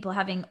summer with people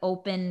having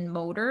open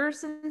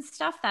motors and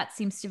stuff. That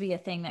seems to be a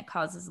thing that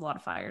causes a lot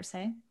of fires,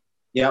 hey?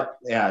 Yep.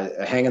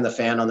 Yeah. Hanging the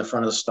fan on the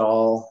front of the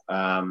stall,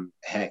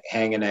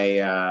 hanging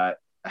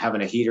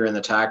having a heater in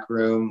the tack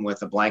room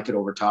with a blanket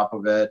over top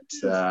of it,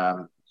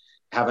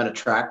 having a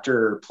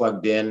tractor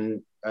plugged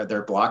in,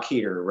 their block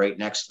heater right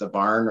next to the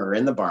barn or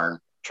in the barn.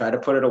 Try to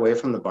put it away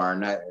from the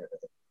barn.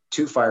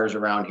 Two fires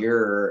around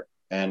here,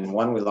 and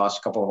one we lost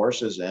a couple of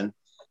horses in,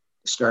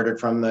 started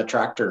from the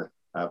tractor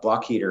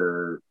block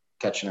heater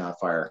catching on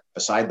fire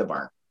beside the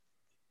barn.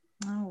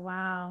 Oh,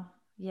 wow.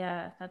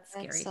 Yeah, that's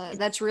scary.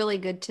 That's really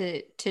good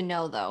to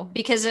know, though,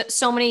 because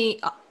so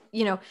many,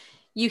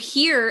 you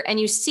hear and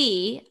you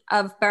see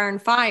of barn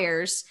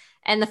fires,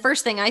 and the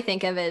first thing I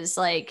think of is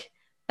like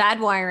bad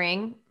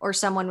wiring or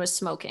someone was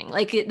smoking.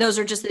 Like those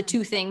are just the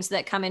two things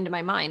that come into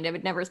my mind. I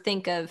would never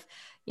think of,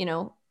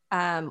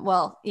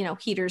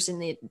 heaters in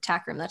the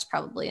tack room. That's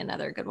probably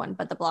another good one,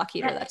 but the block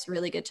heater, that's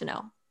really good to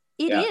know.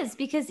 It is,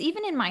 because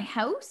even in my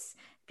house,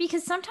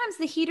 because sometimes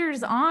the heater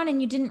is on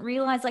and you didn't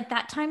realize, like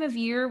that time of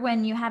year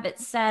when you have it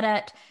set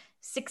at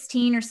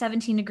 16 or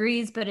 17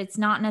 degrees, but it's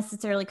not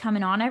necessarily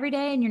coming on every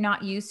day and you're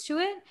not used to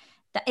it.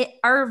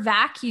 Our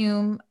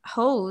vacuum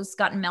hose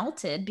got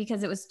melted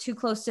because it was too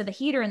close to the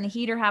heater, and the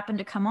heater happened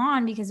to come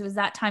on because it was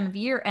that time of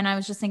year. And I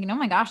was just thinking, oh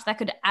my gosh, that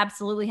could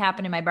absolutely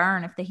happen in my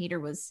barn if the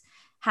heater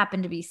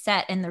happened to be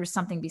set and there was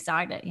something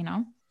beside it,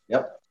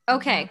 Yep.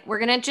 Okay. We're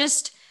going to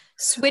just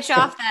switch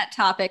off that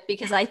topic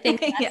because I think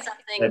that's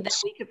something that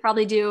we could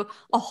probably do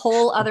a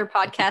whole other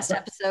podcast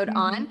episode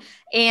on.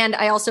 And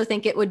I also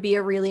think it would be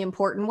a really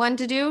important one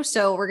to do.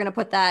 So we're going to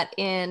put that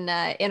in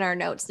our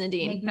notes,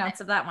 Nadine. Make notes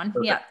of that one.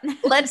 Yeah.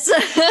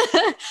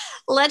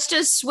 Let's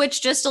just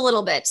switch just a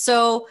little bit.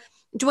 So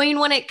Dwayne,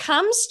 when it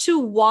comes to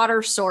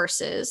water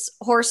sources,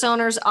 horse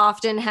owners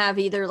often have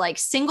either like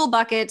single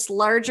buckets,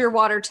 larger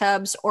water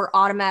tubs, or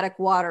automatic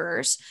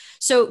waterers.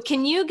 So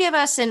can you give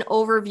us an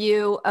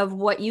overview of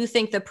what you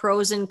think the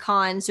pros and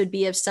cons would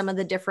be of some of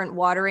the different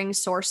watering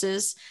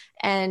sources,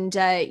 and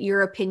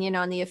your opinion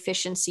on the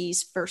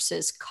efficiencies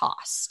versus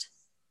cost?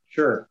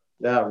 Sure.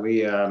 Yeah,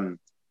 we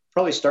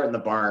probably start in the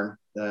barn,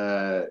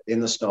 in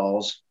the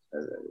stalls.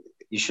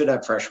 You should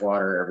have fresh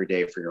water every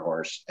day for your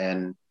horse.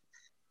 And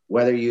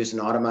whether you use an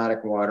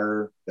automatic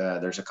water,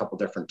 there's a couple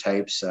different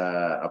types,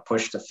 a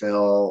push to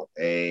fill,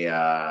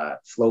 a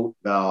float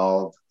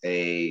valve,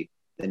 the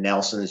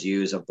Nelsons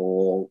use a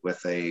bowl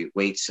with a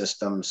weight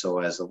system. So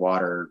as the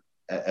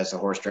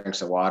horse drinks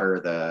the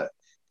water,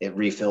 it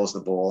refills the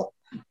bowl.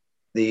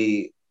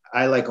 I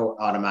like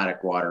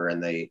automatic water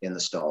in the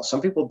stall. Some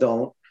people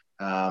don't,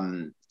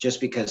 just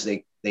because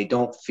they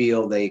don't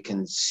feel they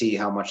can see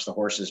how much the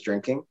horse is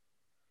drinking,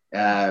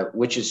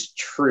 which is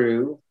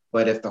true.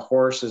 But if the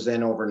horse is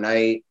in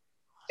overnight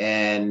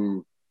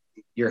and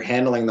you're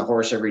handling the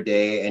horse every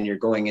day and you're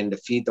going in to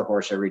feed the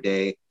horse every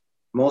day,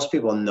 most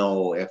people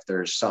know if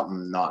there's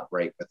something not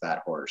right with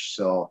that horse.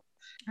 So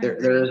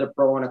there is a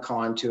pro and a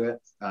con to it.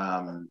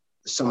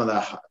 Some of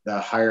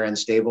the higher end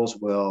stables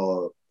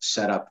will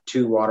set up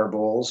 2 water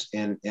bowls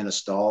in a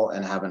stall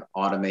and have an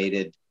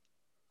automated,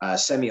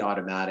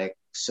 semi-automatic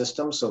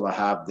system. So they'll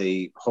have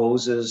the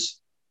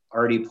hoses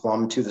already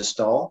plumbed to the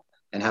stall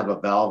and have a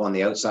valve on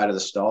the outside of the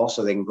stall,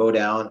 so they can go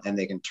down and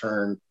they can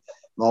turn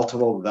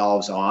multiple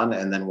valves on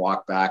and then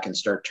walk back and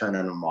start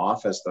turning them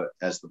off as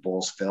the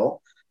bowls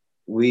fill.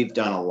 We've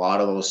done a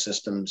lot of those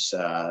systems,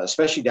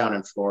 especially down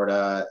in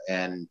Florida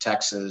and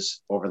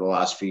Texas over the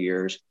last few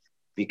years,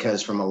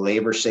 because from a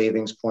labor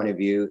savings point of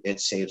view,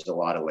 it saves a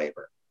lot of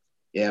labor.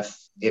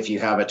 If you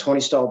have a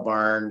 20 stall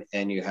barn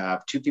and you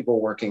have 2 people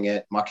working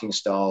it, mucking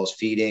stalls,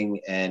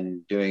 feeding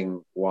and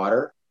doing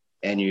water,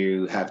 and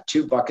you have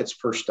 2 buckets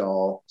per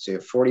stall, so you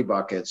have 40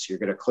 buckets, you're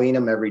going to clean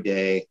them every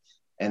day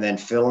and then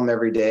fill them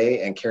every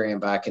day and carry them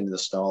back into the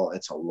stall.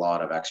 It's a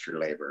lot of extra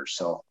labor.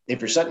 So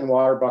if you're setting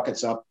water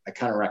buckets up, I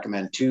kind of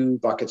recommend 2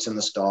 buckets in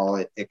the stall.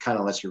 It kind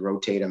of lets you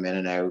rotate them in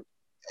and out.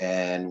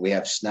 And we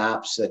have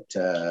snaps that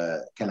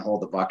can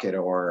hold the bucket,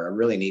 or a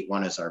really neat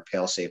one is our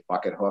Pail Safe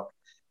bucket hook.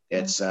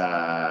 It's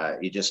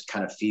you just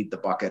kind of feed the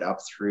bucket up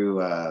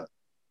through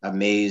a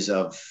maze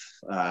of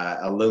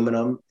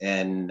aluminum,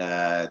 and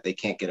they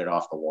can't get it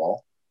off the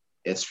wall.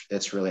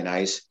 It's really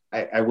nice.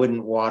 I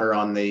wouldn't water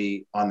on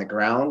the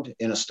ground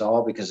in a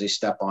stall because they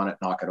step on it,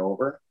 knock it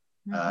over.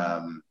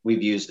 Mm-hmm.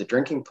 We've used the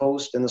drinking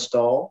post in the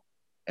stall,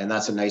 and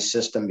that's a nice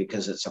system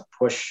because it's a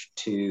push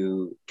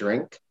to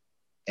drink,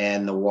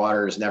 and the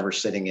water is never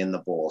sitting in the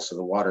bowl. So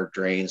the water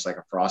drains like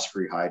a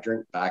frost-free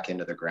hydrant back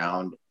into the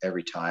ground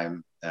every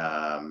time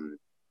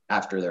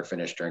after they're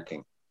finished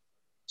drinking.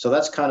 So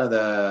that's kind of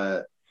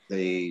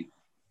the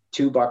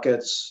 2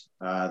 buckets,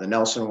 the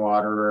Nelson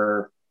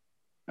waterer.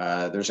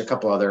 There's a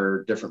couple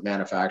other different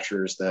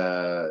manufacturers,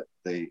 the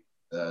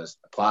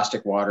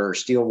plastic water or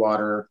steel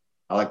water.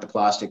 I like the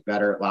plastic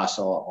better. It lasts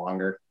a lot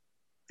longer.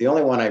 The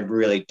only one I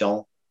really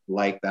don't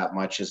like that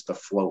much is the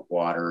float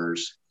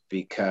waterers,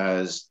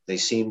 because they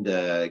seem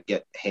to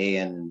get hay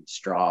and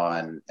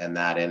straw and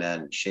that in it,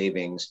 and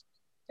shavings,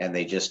 and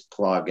they just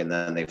plug and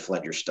then they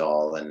flood your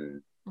stall,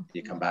 and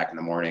you come back in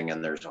the morning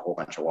and there's a whole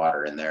bunch of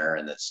water in there,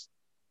 and it's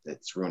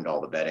ruined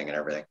all the bedding and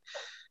everything.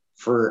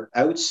 For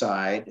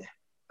outside,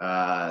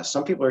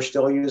 Some people are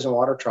still using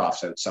water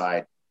troughs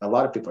outside. A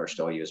lot of people are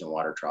still using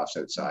water troughs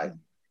outside.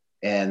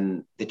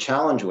 And the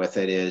challenge with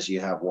it is you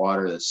have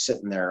water that's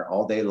sitting there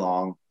all day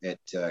long. It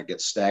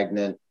gets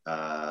stagnant.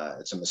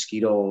 It's a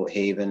mosquito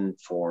haven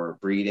for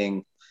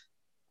breeding,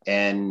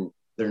 and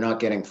they're not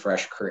getting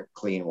fresh,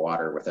 clean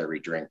water with every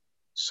drink.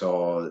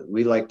 So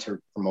we like to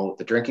promote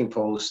the drinking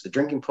post. The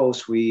drinking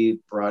post we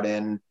brought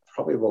in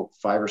probably about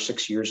 5 or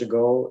 6 years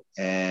ago,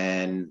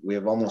 and we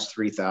have almost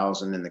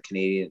 3,000 in the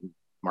Canadian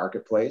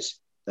marketplace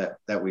that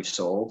we've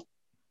sold,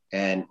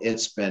 and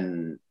it's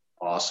been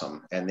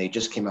awesome. And they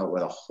just came out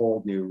with a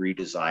whole new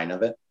redesign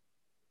of it.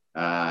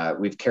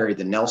 We've carried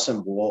the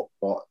Nelson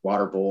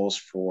water bowls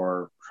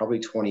for probably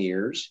 20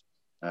 years,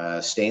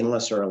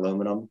 stainless or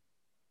aluminum.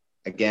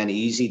 Again,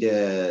 easy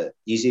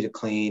to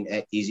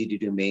clean, easy to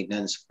do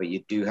maintenance, but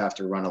you do have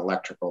to run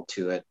electrical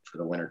to it for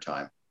the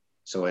wintertime.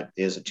 So it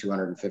is a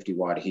 250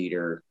 watt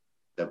heater.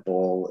 The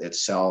bowl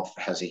itself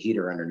has a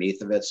heater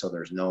underneath of it, so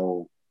there's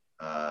no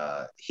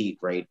heat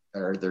rate,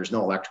 or there's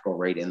no electrical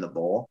rate in the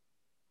bowl.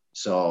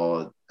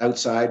 So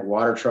outside,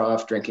 water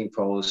trough, drinking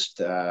post,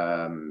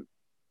 and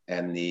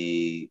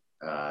the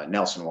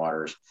Nelson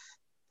waters,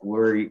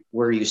 where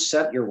you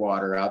set your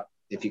water up.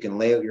 If you can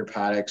lay out your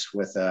paddocks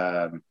with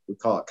we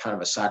call it kind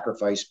of a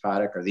sacrifice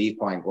paddock, or the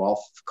equine Guelph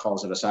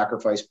calls it a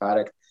sacrifice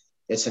paddock.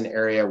 It's an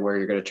area where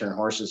you're going to turn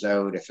horses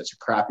out if it's a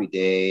crappy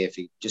day, if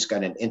you just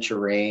got an inch of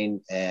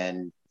rain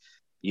and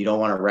you don't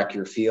want to wreck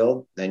your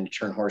field, then you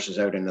turn horses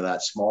out into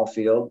that small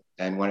field.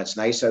 And when it's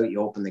nice out,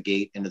 you open the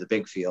gate into the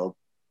big field,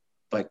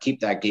 but keep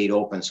that gate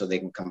open so they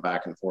can come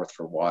back and forth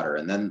for water.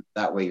 And then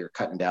that way you're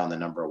cutting down the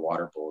number of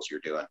water bowls you're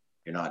doing.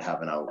 You're not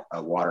having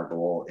a water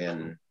bowl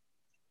in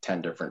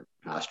 10 different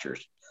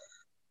pastures.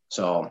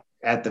 So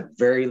at the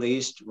very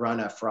least,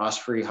 run a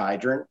frost-free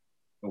hydrant,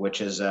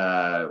 which is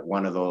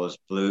one of those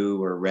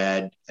blue or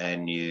red,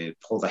 and you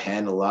pull the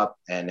handle up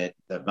and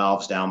the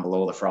valve's down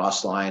below the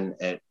frost line.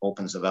 It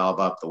opens the valve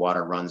up, the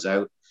water runs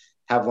out.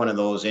 Have one of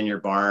those in your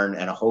barn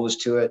and a hose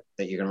to it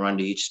that you can run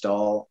to each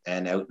stall,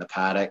 and out in the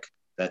paddock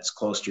that's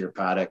close to your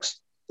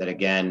paddocks, that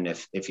again,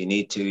 if you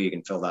need to, you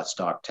can fill that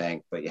stock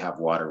tank, but you have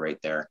water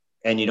right there.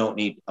 And you don't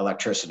need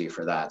electricity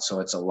for that. So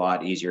it's a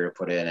lot easier to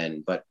put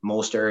in. But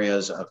most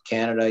areas of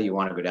Canada, you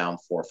want to go down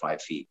 4 or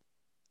 5 feet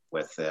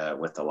with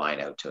the line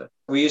out to it.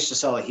 We used to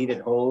sell a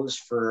heated hose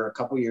for a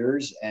couple of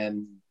years,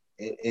 and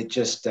it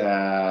just,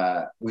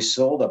 we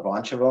sold a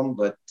bunch of them,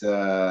 but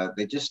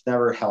they just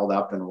never held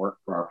up and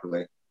worked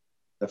properly.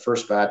 The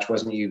first batch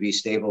wasn't UV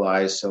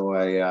stabilized, so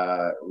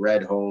a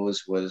red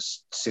hose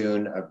was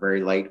soon a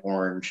very light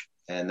orange,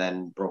 and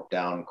then broke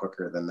down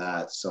quicker than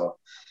that. So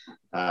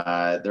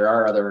there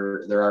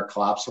are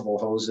collapsible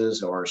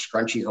hoses or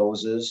scrunchy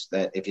hoses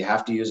that if you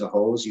have to use a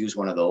hose, use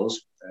one of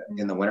those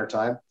in the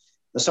wintertime.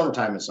 The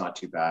summertime, it's not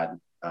too bad.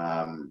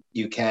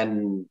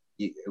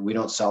 We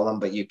don't sell them,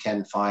 but you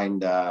can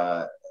find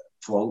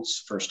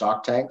floats for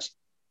stock tanks.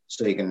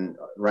 So you can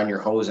run your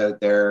hose out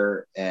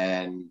there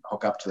and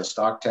hook up to the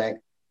stock tank.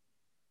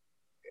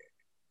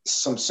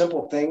 Some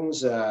simple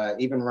things,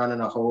 even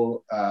running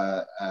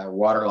a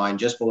water line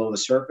just below the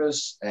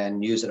surface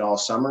and use it all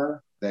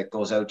summer that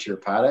goes out to your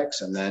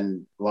paddocks, and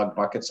then lug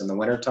buckets in the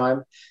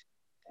wintertime.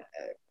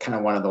 Kind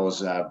of one of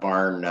those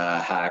barn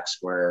hacks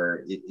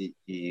where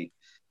you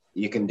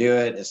can do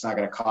it. It's not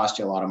going to cost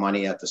you a lot of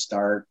money at the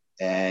start.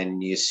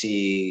 And you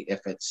see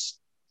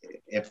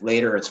if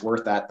later it's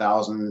worth that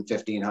 $1,000,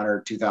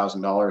 $1,500,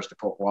 $2,000 to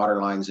put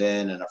water lines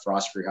in and a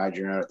frost-free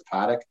hydrant out at the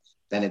paddock,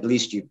 then at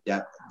least you've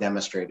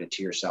demonstrated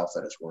to yourself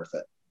that it's worth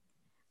it.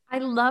 I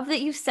love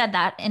that you said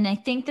that. And I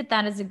think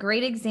that is a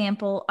great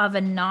example of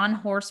a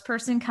non-horse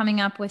person coming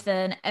up with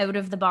an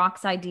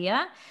out-of-the-box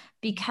idea,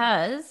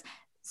 because,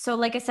 so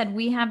like I said,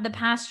 we have the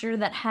pasture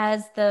that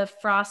has the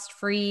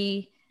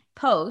frost-free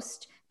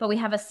post, but we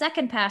have a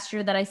second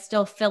pasture that I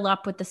still fill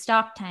up with the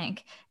stock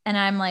tank. And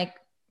I'm like,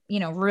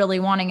 really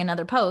wanting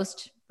another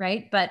post,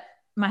 right? But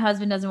my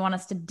husband doesn't want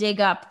us to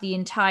dig up the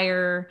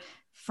entire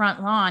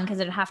front lawn because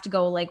it'd have to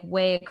go like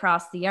way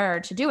across the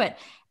yard to do it.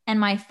 And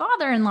my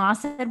father-in-law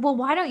said, well,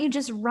 why don't you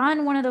just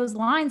run one of those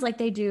lines like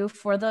they do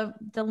for the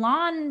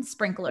lawn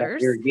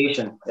sprinklers?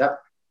 Irrigation. Yeah.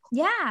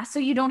 Yeah. So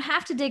you don't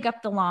have to dig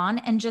up the lawn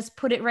and just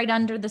put it right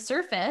under the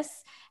surface.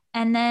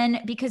 And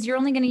then, because you're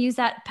only going to use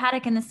that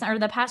paddock or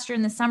the pasture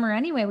in the summer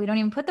anyway, we don't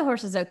even put the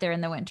horses out there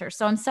in the winter.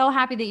 So I'm so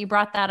happy that you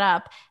brought that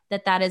up,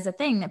 that is a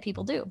thing that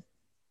people do.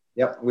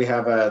 Yep. We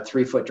have a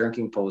 3-foot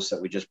drinking post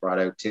that we just brought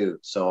out too.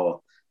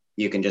 So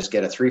you can just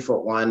get a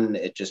 3-foot one.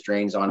 It just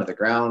drains onto the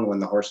ground when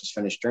the horses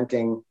finish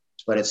drinking,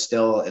 but it's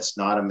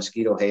not a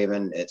mosquito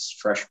haven. It's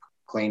fresh,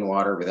 clean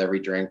water with every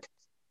drink.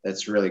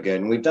 It's really good.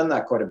 And we've done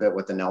that quite a bit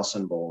with the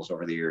Nelson bowls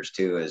over the years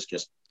too, is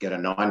just get a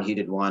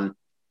non-heated one,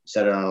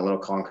 set it on a little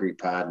concrete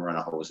pad and run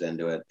a hose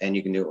into it. And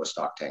you can do it with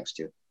stock tanks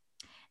too.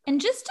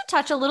 And just to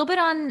touch a little bit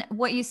on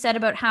what you said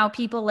about how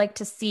people like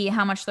to see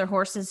how much their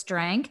horses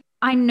drank,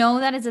 I know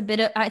that is a bit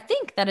of, I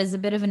think that is a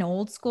bit of an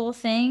old school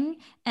thing.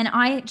 And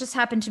I just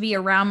happen to be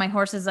around my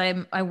horses.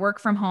 I work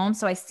from home,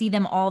 so I see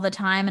them all the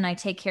time and I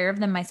take care of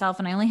them myself.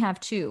 And I only have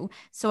two.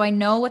 So I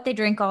know what they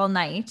drink all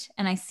night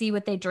and I see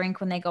what they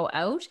drink when they go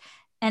out.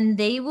 And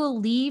they will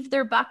leave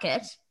their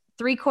bucket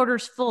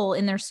 3/4 full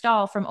in their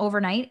stall from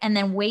overnight and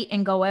then wait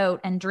and go out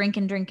and drink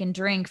and drink and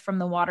drink from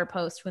the water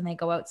post when they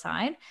go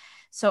outside.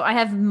 So I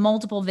have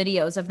multiple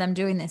videos of them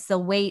doing this.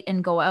 They'll wait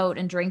and go out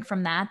and drink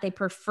from that. They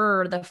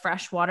prefer the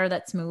fresh water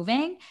that's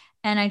moving.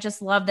 And I just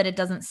love that it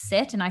doesn't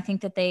sit. And I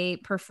think that they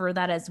prefer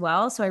that as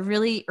well. So I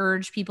really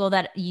urge people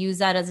that use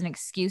that as an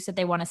excuse that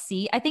they want to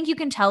see. I think you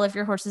can tell if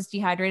your horse is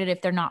dehydrated,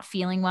 if they're not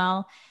feeling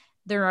well.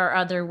 There are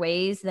other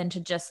ways than to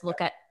just look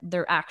at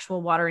their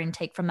actual water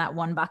intake from that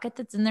one bucket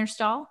that's in their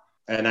stall.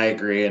 And I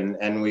agree.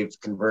 And we've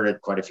converted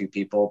quite a few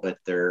people, but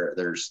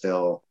there's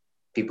still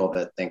people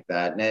that think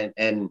that.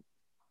 And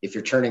if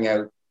you're turning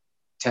out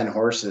 10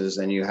 horses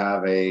and you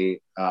have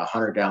a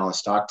 100-gallon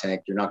stock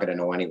tank, you're not going to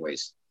know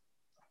anyways.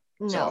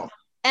 No. So.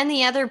 And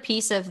the other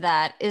piece of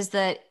that is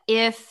that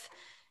if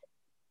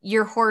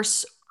your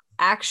horse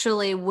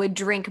actually would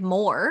drink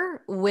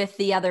more with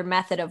the other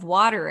method of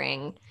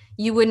watering,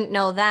 you wouldn't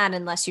know that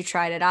unless you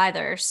tried it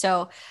either.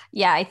 So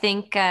yeah, I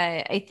think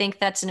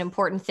that's an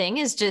important thing,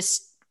 is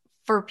just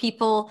for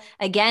people,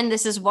 again,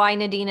 this is why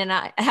Nadine and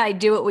I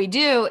do what we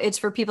do. It's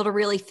for people to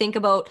really think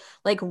about,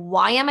 like,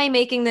 why am I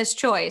making this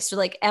choice? Or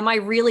like, am I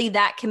really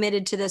that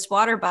committed to this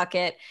water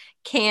bucket?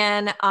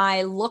 Can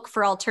I look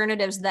for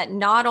alternatives that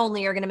not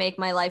only are going to make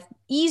my life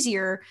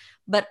easier,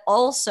 but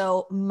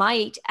also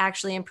might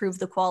actually improve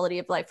the quality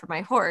of life for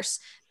my horse,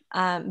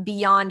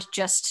 beyond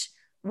just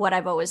what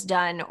I've always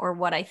done or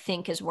what I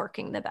think is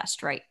working the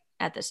best right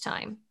at this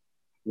time?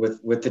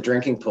 With the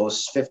drinking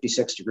posts,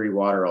 56-degree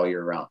water all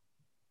year round.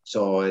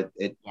 So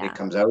it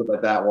comes out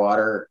at that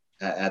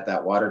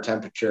water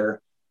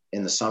temperature.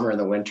 In the summer and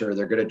the winter,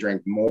 they're going to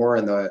drink more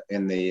in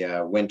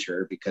the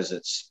winter because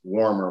it's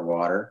warmer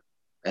water,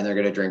 and they're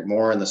going to drink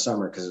more in the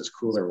summer because it's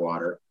cooler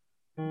water.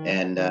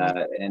 And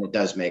it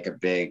does make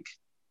it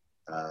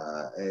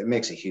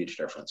makes a huge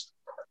difference.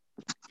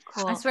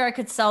 Cool. I swear I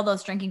could sell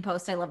those drinking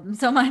posts. I love them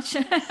so much.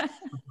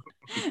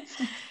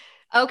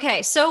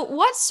 Okay. So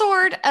what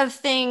sort of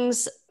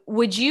things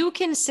would you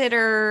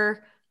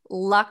consider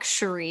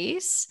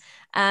luxuries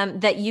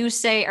that you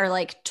say are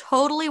like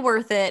totally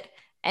worth it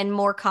and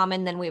more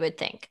common than we would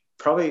think?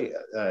 Probably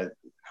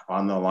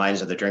on the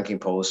lines of the drinking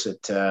post,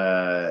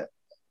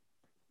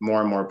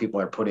 more and more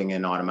people are putting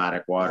in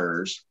automatic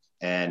waters,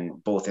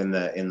 and both in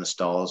the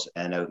stalls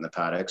and out in the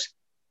paddocks.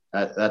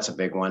 That's a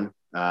big one.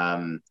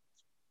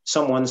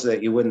 Some ones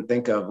that you wouldn't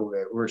think of,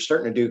 we're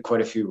starting to do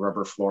quite a few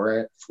rubber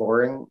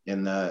flooring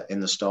in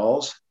the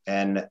stalls,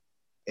 and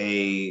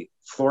a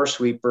floor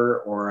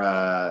sweeper or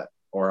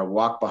a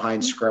walk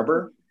behind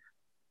scrubber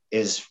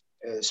is,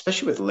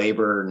 especially with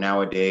labor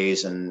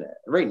nowadays. And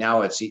right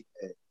now it's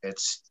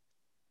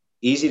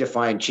easy to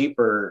find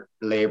cheaper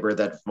labor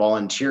that's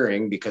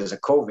volunteering because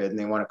of COVID, and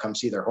they want to come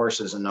see their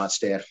horses and not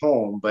stay at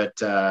home. But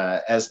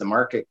as the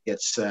market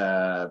gets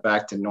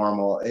back to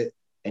normal,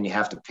 and you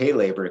have to pay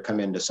labor to come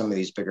into some of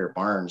these bigger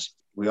barns,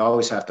 we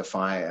always have to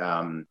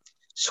find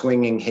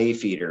swinging hay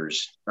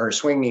feeders or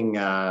swinging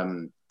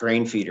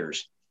grain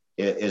feeders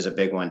is a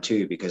big one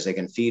too, because they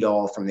can feed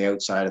all from the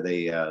outside of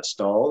the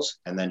stalls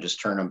and then just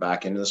turn them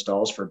back into the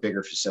stalls for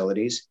bigger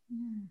facilities.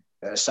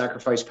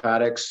 Sacrifice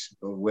paddocks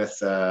with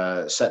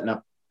setting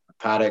up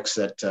paddocks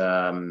that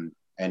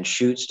and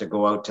chutes to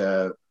go out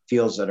to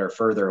fields that are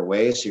further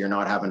away, so you're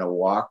not having to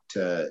walk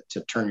to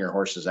turn your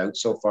horses out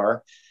so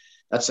far.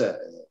 That's a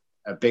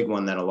big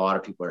one that a lot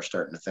of people are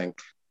starting to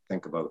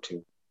think about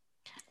too.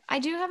 I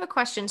do have a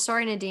question.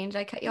 Sorry, Nadine, did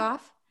I cut you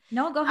off?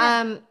 No, go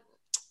ahead.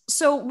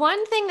 So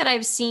one thing that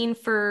I've seen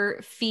for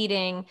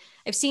feeding,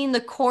 I've seen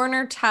the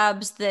corner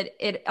tubs that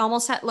it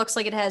almost looks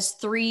like it has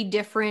 3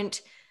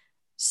 different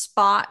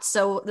spots.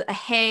 So a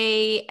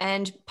hay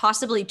and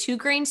possibly 2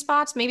 grain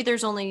spots. Maybe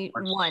there's only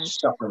one.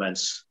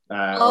 Supplements.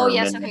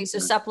 Yes. Okay. So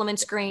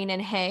supplements, grain,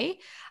 and hay.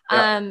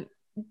 Yeah.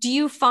 Do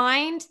you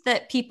find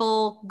that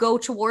people go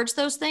towards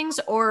those things,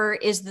 or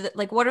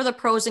what are the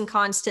pros and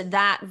cons to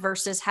that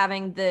versus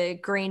having the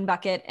grain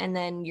bucket and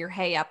then your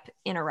hay up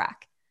in a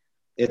rack?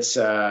 It's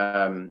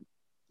they're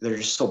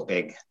just so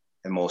big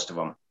in most of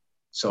them.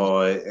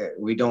 So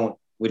we don't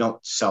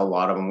sell a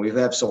lot of them. We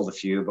have sold a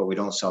few, but we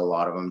don't sell a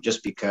lot of them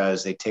just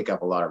because they take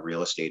up a lot of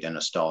real estate in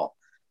a stall.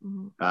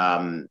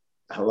 Mm-hmm.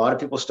 A lot of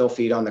people still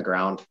feed on the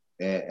ground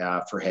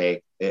for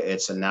hay.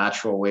 It's a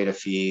natural way to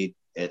feed.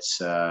 It's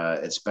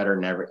better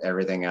than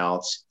everything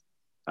else.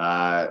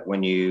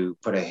 When you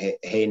put a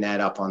hay net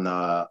up on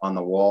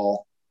the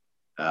wall,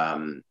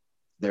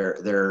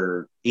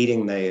 they're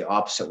eating the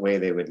opposite way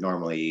they would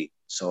normally eat.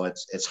 So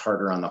it's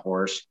harder on the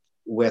horse.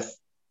 With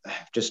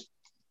just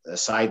a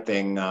side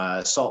thing,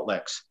 salt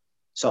licks.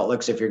 Salt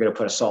licks, if you're going to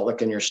put a salt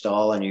lick in your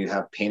stall and you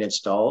have painted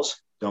stalls,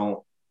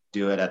 don't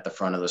do it at the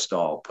front of the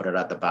stall. Put it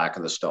at the back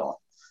of the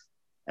stall.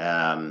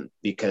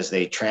 Because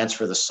they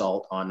transfer the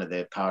salt onto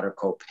the powder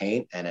coat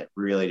paint, and it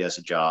really does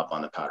a job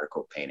on the powder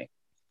coat painting.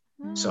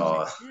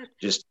 So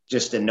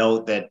just a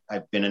note that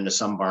I've been into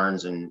some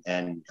barns and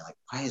like,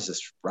 why is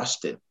this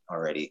rusted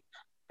already?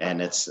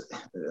 And it's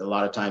a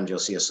lot of times you'll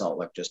see a salt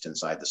lick just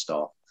inside the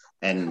stall.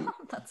 And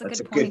That's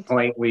a good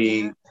point.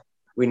 We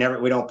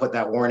don't put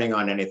that warning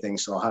on anything.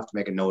 So I'll have to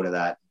make a note of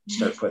that.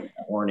 Start putting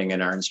that warning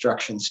in our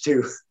instructions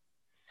too.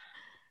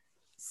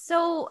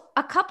 So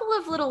a couple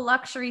of little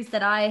luxuries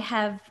that I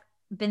have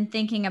been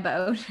thinking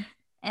about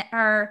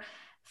are,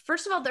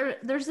 first of all,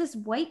 there's this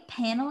white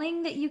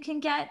paneling that you can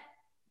get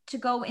to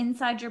go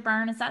inside your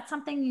barn. Is that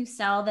something you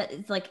sell that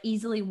is like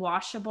easily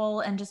washable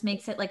and just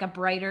makes it like a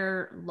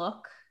brighter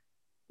look?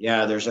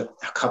 Yeah, there's a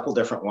couple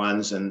different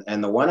ones.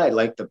 And the one I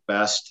like the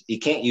best, you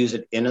can't use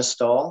it in a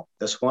stall,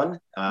 this one,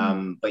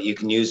 but you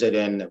can use it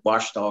in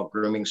wash stall,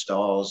 grooming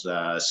stalls,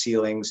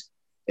 ceilings,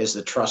 is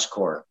the truss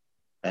core.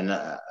 And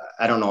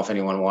I don't know if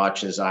anyone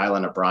watches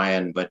Island of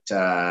Brian, but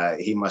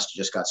he must have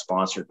just got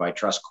sponsored by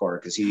TrustCore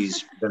because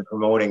he's been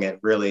promoting it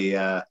really.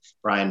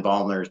 Brian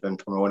Baumler has been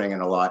promoting it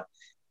a lot.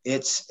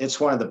 It's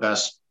one of the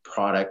best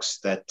products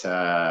that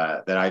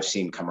I've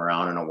seen come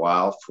around in a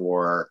while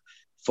for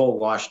full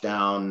wash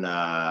down,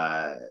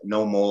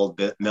 no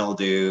mold,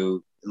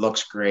 mildew,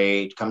 looks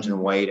great, comes in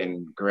white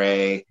and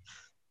gray.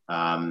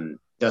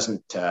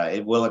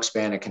 It will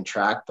expand and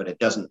contract, but it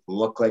doesn't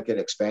look like it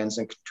expands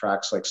and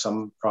contracts like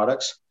some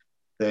products.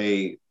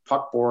 The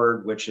puck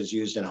board, which is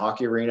used in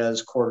hockey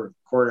arenas, quarter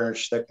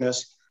inch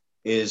thickness,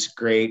 is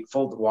great,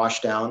 full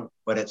wash down,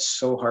 but it's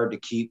so hard to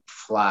keep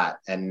flat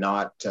and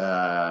not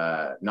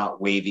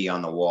wavy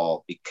on the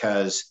wall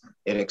because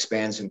it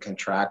expands and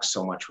contracts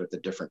so much with the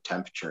different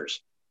temperatures.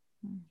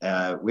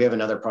 We have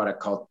another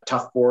product called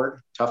Tough Board.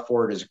 Tough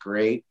Board is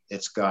great.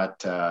 It's got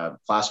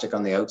plastic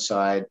on the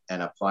outside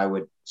and a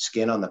plywood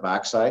skin on the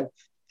backside,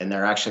 and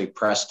they're actually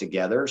pressed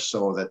together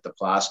so that the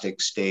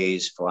plastic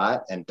stays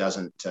flat and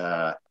doesn't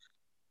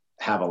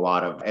have a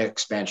lot of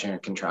expansion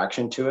and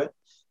contraction to it.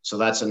 So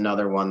that's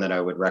another one that I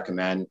would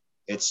recommend.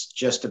 It's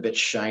just a bit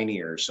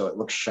shinier, so it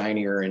looks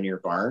shinier in your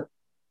barn.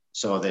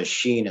 So the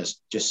sheen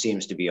just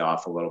seems to be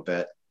off a little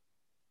bit.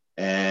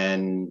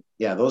 And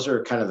yeah, those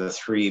are kind of the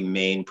three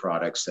main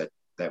products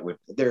that would,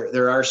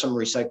 there are some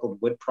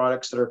recycled wood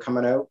products that are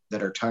coming out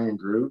that are tongue and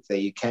groove that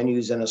you can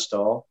use in a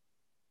stall,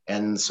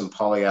 and some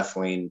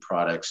polyethylene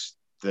products.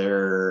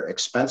 They're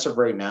expensive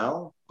right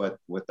now, but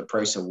with the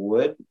price of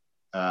wood,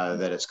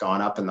 that it's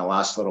gone up in the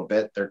last little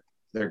bit,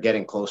 they're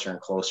getting closer and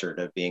closer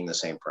to being the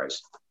same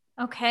price.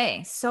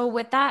 Okay. So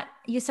with that,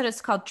 you said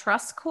it's called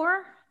Truss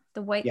Core,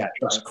 the white,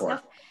 Truss Core.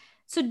 stuff.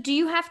 So do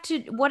you have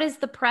to, what is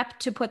the prep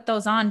to put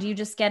those on? Do you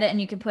just get it and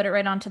you can put it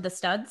right onto the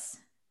studs?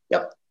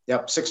 Yep.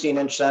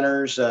 16-inch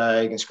centers.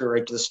 You can screw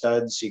right to the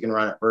studs. You can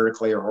run it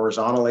vertically or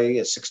horizontally.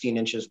 It's 16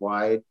 inches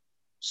wide.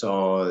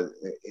 So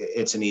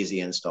it's an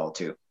easy install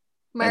too.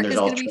 Mark is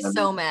going to be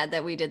so mad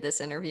that we did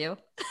this interview.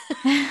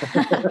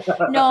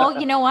 No,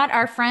 you know what?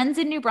 Our friends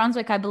in New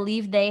Brunswick, I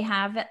believe they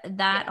have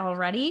that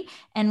already,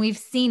 and we've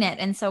seen it.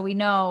 And so we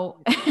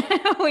know,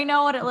 we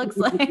know what it looks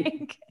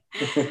like.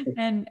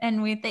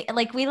 and we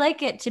think we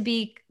like it to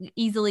be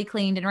easily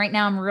cleaned. And right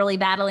now I'm really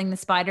battling the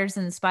spiders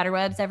and the spider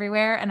webs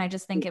everywhere. And I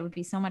just think it would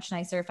be so much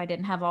nicer if I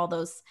didn't have all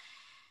those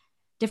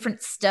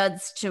different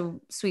studs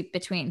to sweep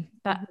between.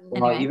 But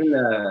anyway. Even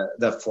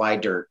the fly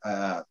dirt,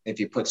 if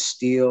you put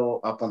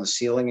steel up on the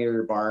ceiling of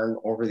your barn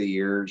over the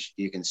years,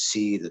 you can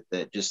see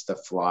that just the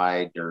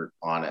fly dirt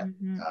on it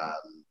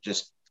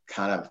just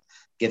kind of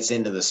gets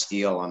into the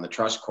steel. On the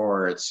truss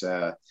core, it's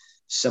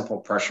simple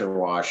pressure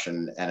wash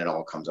and it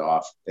all comes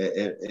off.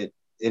 It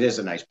is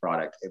a nice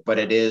product, but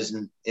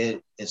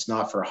it's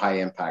not for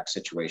high impact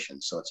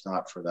situations. So it's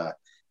not for the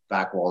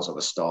back walls of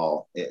a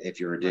stall. If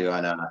you were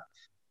doing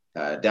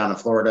down in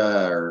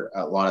Florida, or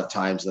a lot of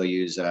times they'll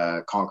use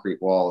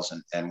concrete walls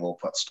and we'll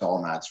put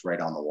stall mats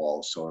right on the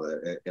wall so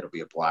that it'll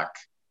be a black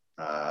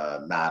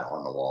mat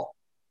on the wall.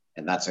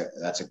 And that's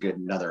a good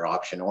another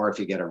option. Or if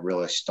you get a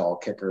really stall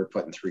kicker,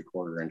 putting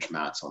 3/4 inch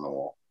mats on the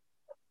wall.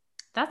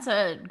 That's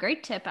a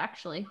great tip,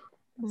 actually.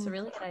 That's a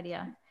really good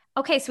idea.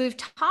 Okay, so we've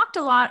talked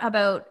a lot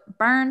about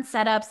barn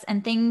setups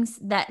and things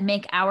that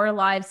make our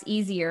lives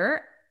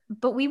easier,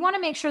 but we want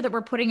to make sure that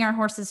we're putting our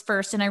horses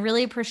first. And I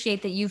really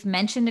appreciate that you've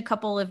mentioned a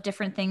couple of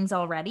different things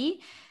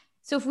already.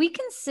 So if we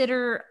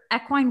consider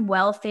equine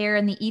welfare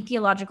and the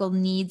etiological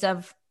needs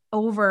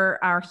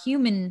over our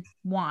human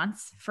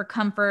wants for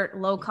comfort,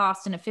 low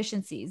cost, and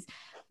efficiencies,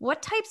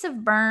 what types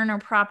of barn or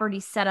property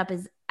setup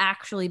is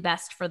actually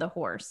best for the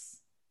horse?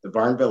 The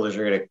barn builders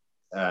are going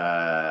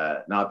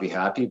to not be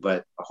happy,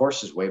 but a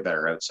horse is way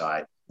better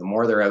outside. The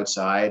more they're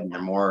outside and the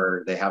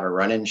more they have a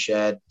run-in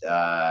shed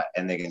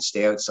and they can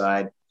stay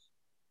outside,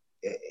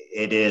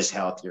 it is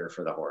healthier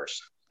for the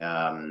horse.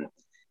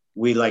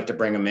 We like to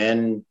bring them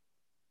in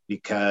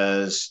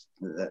because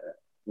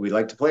we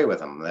like to play with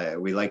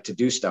them. We like to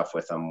do stuff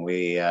with them.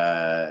 We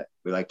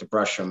like to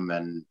brush them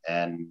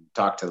and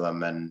talk to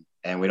them,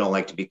 and we don't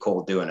like to be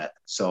cold doing it.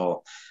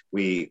 So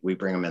we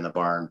bring them in the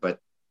barn. But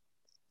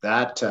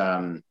that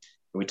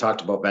we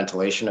talked about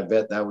ventilation a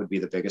bit. That would be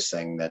the biggest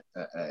thing that,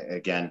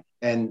 again,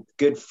 and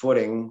good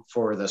footing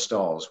for the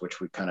stalls, which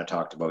we kind of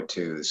talked about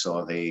too.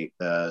 So the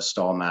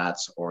stall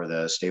mats or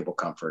the stable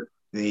comfort.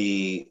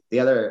 The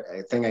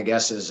other thing, I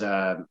guess, is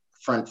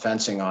front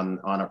fencing on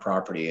a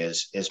property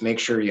is make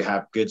sure you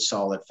have good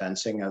solid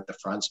fencing out the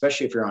front,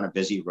 especially if you're on a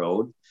busy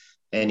road,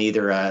 and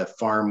either a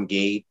farm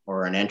gate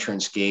or an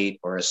entrance gate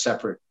or a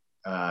separate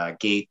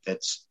gate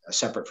that's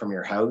separate from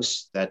your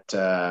house, that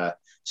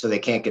so they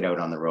can't get out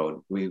on the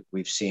road.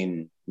 We've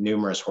seen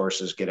numerous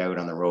horses get out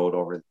on the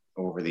road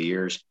over the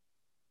years,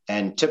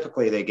 and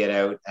typically they get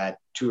out at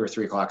 2 or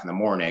 3 o'clock in the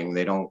morning.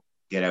 They don't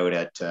get out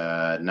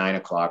at 9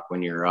 o'clock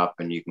when you're up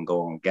and you can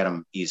go and get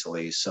them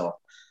easily. So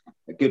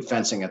good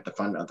fencing at the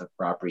front of the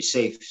property,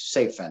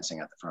 safe fencing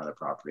at the front of the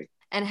property.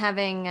 And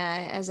having,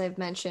 as I've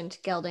mentioned,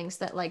 geldings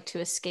that like to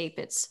escape,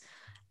 it's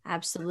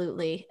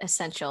absolutely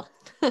essential.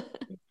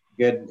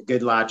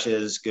 Good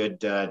latches, good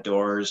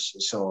doors.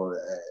 So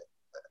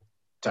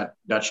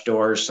Dutch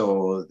doors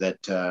so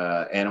that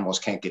animals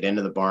can't get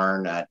into the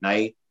barn at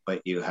night,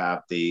 but you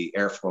have the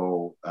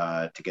airflow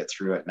to get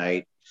through at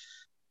night.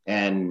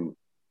 And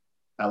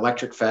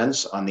electric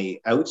fence on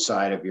the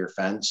outside of your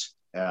fence.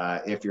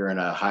 If you're in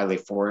a highly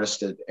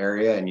forested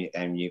area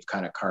and you've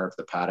kind of carved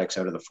the paddocks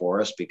out of the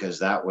forest, because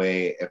that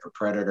way, if a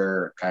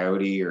predator, or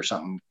coyote or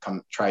something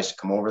tries to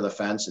come over the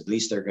fence, at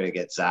least they're going to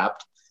get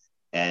zapped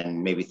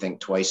and maybe think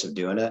twice of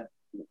doing it.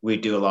 We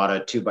do a lot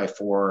of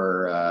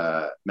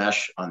 2x4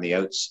 mesh on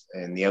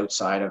the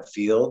outside of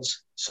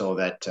fields, so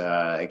that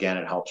again,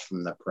 it helps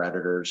from the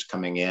predators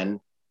coming in.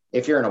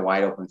 If you're in a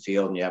wide open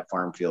field and you have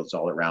farm fields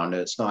all around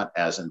it, it's not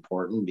as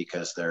important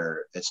because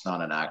it's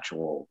not an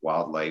actual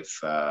wildlife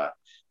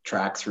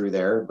track through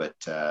there. But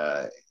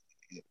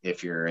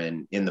if you're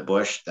in the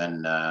bush,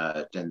 then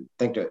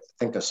think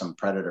of some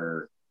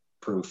predator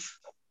proof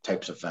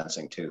types of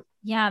fencing too.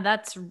 Yeah,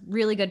 that's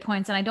really good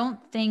points. And I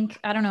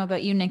don't know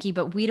about you, Nikki,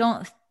 but we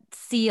don't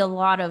see a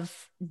lot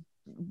of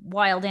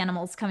wild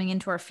animals coming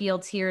into our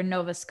fields here in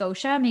Nova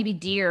Scotia. Maybe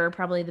deer are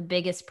probably the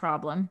biggest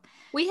problem.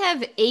 We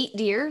have 8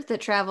 deer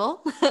that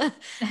travel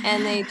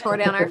and they tore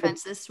down our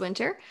fence this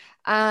winter.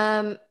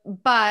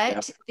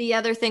 But the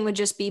other thing would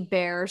just be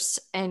bears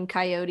and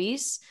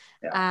coyotes.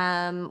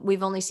 Yeah.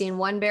 We've only seen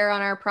 1 bear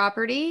on our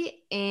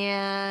property,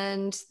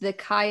 and the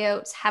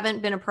coyotes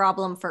haven't been a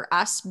problem for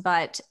us,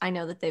 but I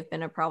know that they've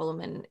been a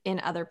problem in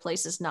other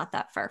places not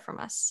that far from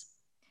us.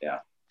 Yeah.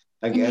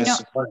 I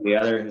guess one of the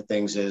other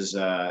things is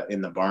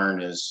in the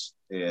barn is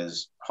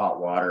hot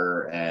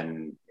water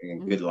and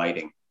good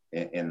lighting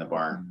in the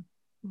barn.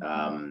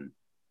 Mm-hmm.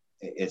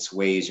 It's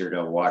way easier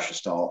to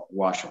wash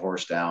a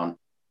horse down.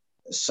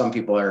 Some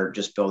people are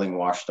just building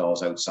wash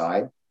stalls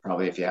outside.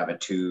 Probably if you have a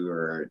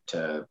 2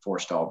 to 4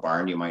 stall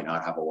barn, you might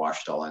not have a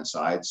wash stall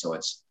inside. So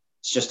it's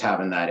just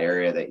having that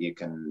area that you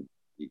can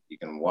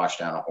wash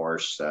down a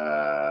horse.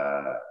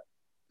 A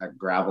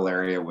gravel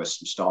area with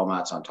some stall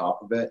mats on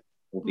top of it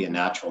will be a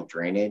natural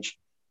drainage,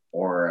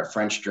 or a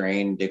French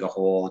drain. Dig a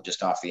hole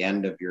just off the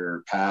end of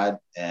your pad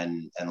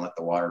and let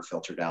the water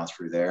filter down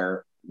through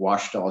there.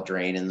 Wash stall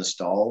drain in the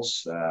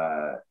stalls.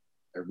 I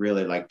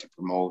really like to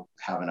promote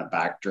having a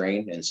back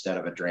drain instead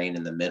of a drain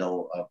in the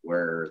middle of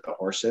where the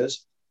horse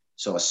is.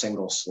 So a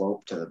single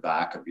slope to the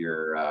back of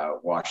your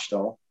wash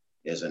stall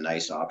is a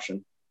nice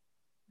option.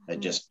 It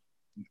just,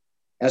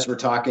 as we're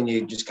talking,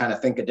 you just kind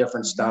of think of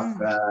different stuff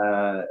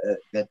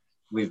that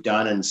we've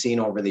done and seen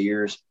over the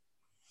years.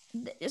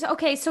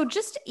 Okay, so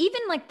just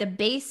even like the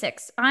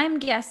basics, I'm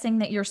guessing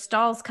that your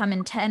stalls come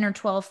in 10 or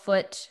 12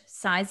 foot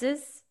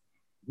sizes.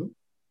 Mm-hmm.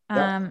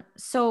 Yeah.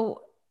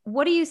 So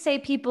what do you say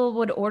people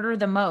would order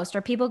the most?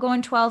 Are people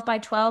going 12 by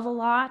 12 a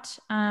lot?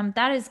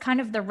 That is kind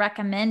of the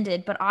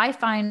recommended, but I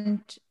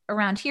find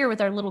around here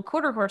with our little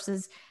quarter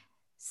horses,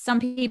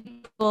 some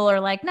people are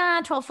like, nah,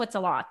 12 foot's a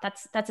lot.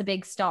 That's a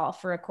big stall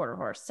for a quarter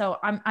horse. So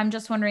I'm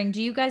just wondering,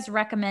 do you guys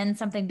recommend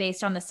something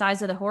based on the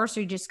size of the horse,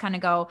 or you just kind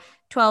of go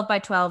 12 by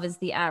 12 is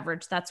the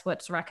average? That's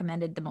what's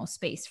recommended the most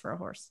space for a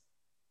horse.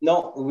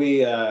 No,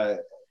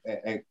 that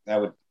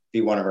would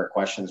be one of our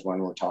questions when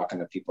we're talking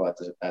to people at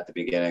the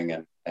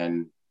beginning,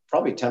 and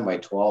probably 10 by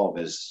 12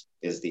 is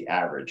the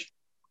average.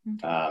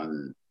 Okay.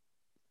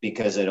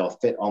 Because it'll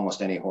fit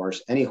almost any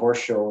horse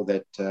show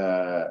that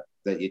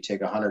you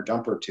take a hunter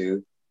jumper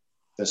to.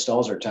 The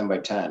stalls are 10 by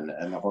 10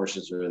 and the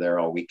horses are there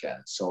all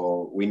weekend.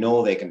 So we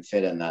know they can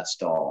fit in that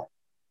stall.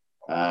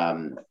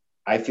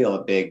 I feel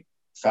a big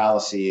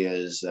fallacy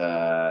is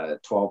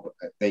 12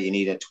 that you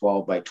need a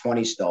 12 by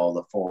 20 stall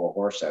to foal a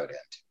horse out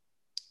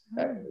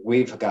into.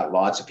 We've got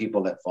lots of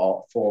people that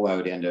foal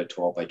out into a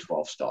 12 by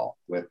 12 stall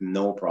with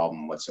no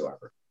problem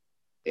whatsoever.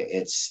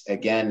 It's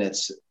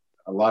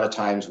a lot of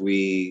times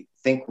we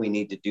think we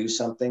need to do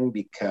something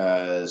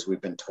because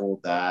we've been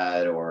told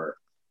that, or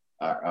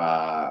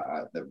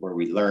where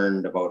we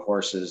learned about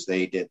horses,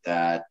 they did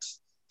that.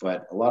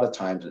 But a lot of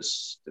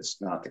times it's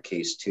not the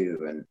case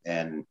too.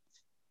 And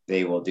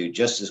they will do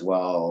just as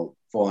well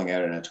foaling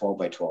out in a 12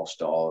 by 12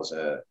 stall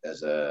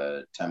as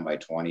a 10 by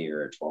 20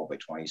 or a 12 by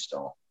 20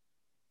 stall.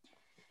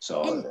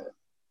 So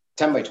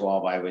 10 by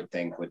 12, I would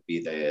think would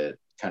be the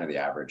kind of the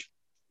average.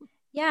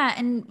 Yeah.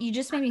 And you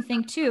just made me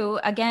think too,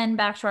 again,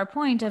 back to our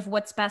point of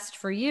what's best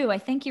for you. I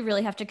think you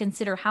really have to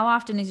consider how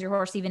often is your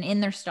horse even in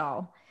their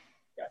stall?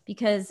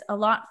 Because a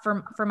lot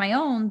for my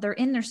own, they're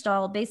in their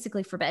stall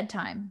basically for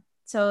bedtime.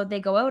 So they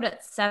go out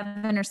at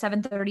 7 or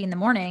 7:30 in the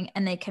morning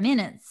and they come in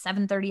at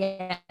 7:30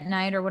 at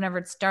night or whenever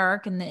it's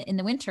dark in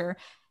the winter.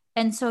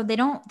 And so they're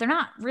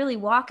not really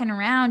walking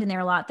around in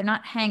there a lot. They're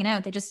not hanging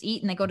out. They just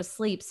eat and they go to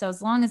sleep. So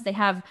as long as they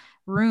have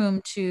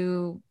room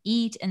to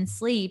eat and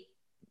sleep,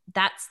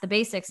 that's the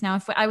basics. Now,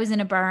 if I was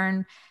in a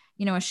barn,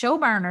 a show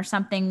barn or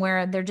something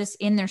where they're just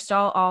in their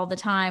stall all the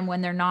time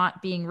when they're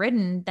not being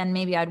ridden, then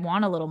maybe I'd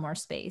want a little more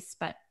space.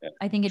 But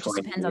I think it just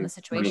depends on the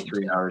situation.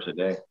 23 hours a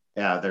day.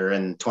 Yeah, they're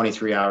in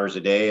 23 hours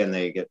a day and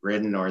they get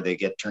ridden or they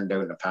get turned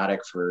out in a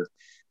paddock for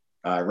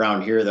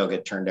around here. They'll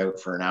get turned out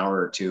for an hour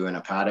or two in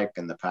a paddock,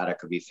 and the paddock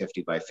could be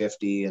 50 by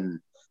 50. And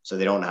so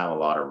they don't have a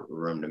lot of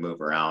room to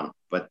move around,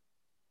 but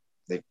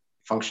they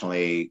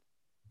functionally,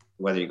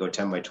 whether you go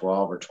 10 by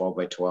 12 or 12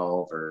 by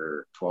 12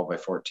 or 12 by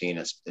 14,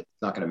 it's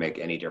not going to make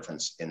any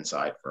difference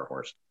inside for a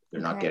horse. They're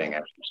not getting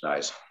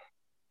exercise.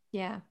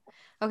 Yeah.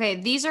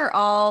 Okay. These are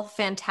all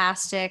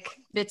fantastic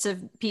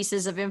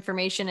pieces of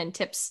information and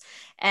tips.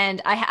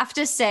 And I have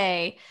to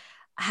say,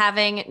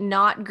 having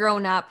not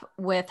grown up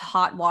with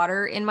hot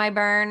water in my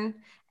barn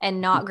and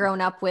not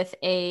grown up with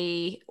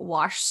a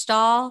wash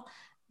stall,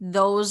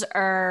 those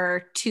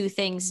are two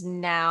things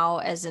now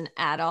as an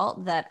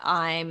adult that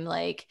I'm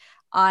like,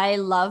 I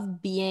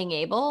love being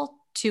able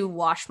to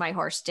wash my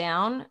horse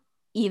down,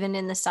 even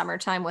in the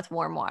summertime with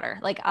warm water.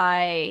 Like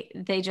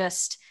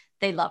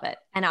they love it.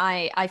 And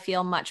I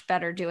feel much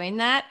better doing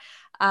that.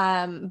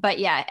 But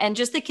yeah, and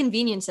just the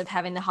convenience of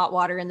having the hot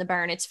water in the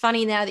barn. It's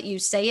funny now that you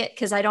say it,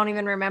 because I don't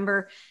even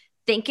remember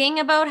thinking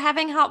about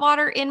having hot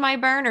water in my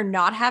barn or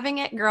not having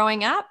it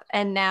growing up.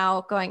 And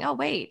now going, oh,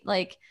 wait,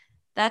 like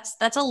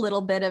that's a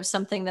little bit of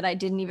something that I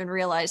didn't even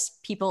realize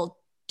people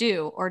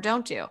do or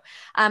don't do.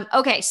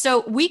 Okay,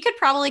 so we could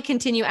probably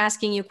continue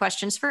asking you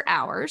questions for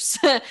hours,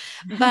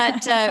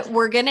 but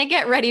we're going to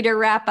get ready to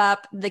wrap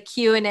up the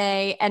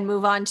Q&A and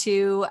move on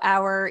to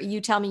our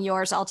You Tell Me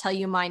Yours, I'll Tell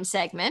You Mine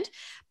segment.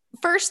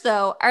 First,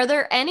 though, are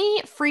there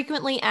any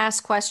frequently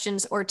asked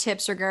questions or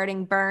tips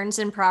regarding burns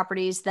and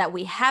properties that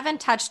we haven't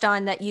touched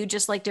on that you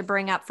just like to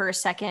bring up for a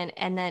second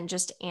and then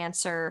just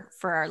answer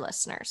for our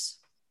listeners?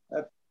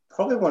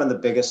 Probably one of the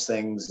biggest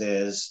things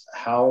is,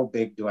 how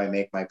big do I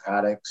make my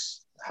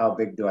paddocks? How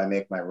big do I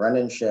make my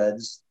run-in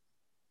sheds?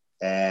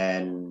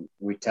 And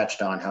we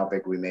touched on how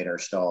big we made our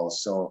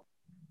stalls. So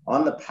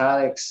on the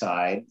paddock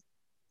side,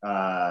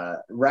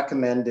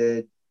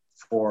 recommended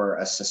for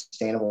a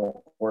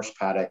sustainable horse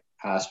paddock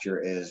pasture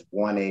is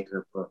 1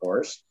 acre per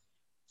horse.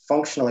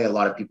 Functionally, a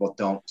lot of people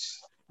don't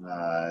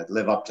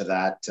live up to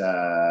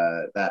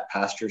that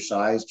pasture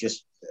size.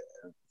 Just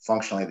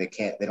functionally,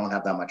 they don't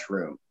have that much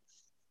room.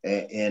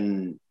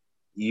 In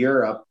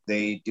Europe,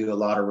 they do a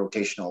lot of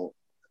rotational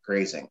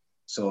grazing.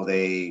 So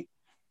they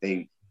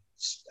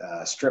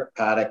strip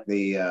paddock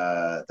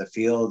the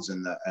fields,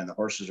 and the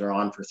horses are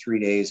on for 3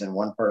 days in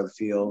one part of the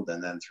field,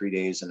 and then 3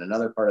 days in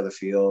another part of the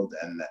field,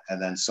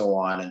 and then so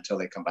on until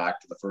they come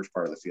back to the first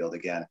part of the field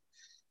again.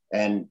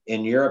 And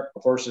in Europe,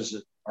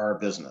 horses are a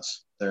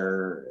business.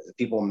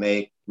 People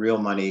make real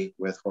money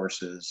with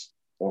horses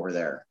over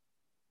there.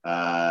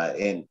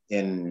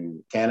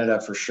 In Canada,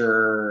 for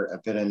sure, a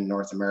bit in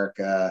North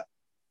America,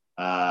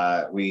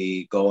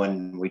 we go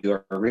and we do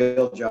our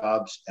real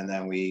jobs, and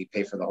then we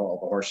pay for the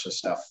horses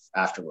stuff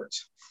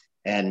afterwards.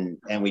 And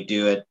we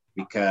do it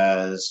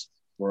because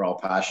we're all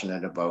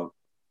passionate about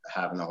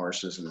having the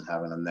horses and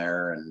having them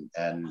there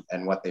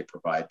and what they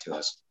provide to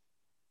us.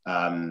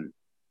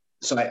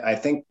 So I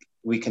think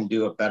we can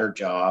do a better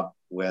job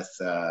with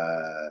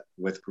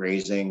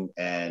grazing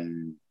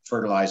and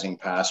fertilizing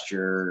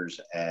pastures,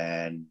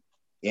 and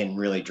in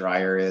really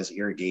dry areas,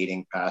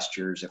 irrigating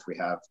pastures if we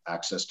have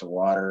access to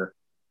water,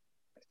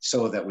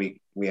 so that we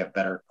have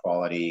better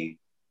quality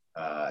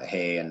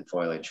hay and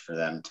foliage for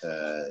them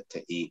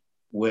to eat.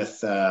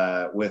 With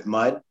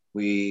mud,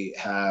 we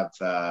have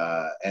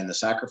and the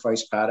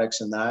sacrifice paddocks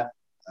and that.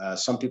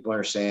 Some people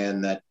are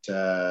saying that,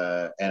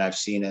 and I've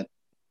seen it,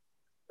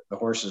 the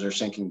horses are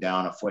sinking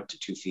down 1 foot to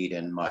 2 feet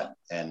in mud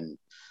and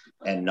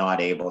not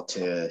able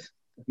to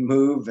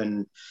move.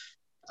 And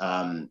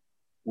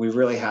we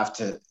really have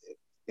to,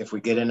 if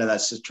we get into that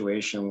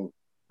situation,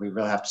 we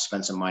really have to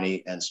spend some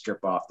money and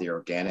strip off the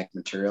organic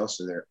material.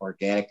 So their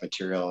organic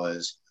material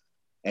is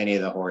any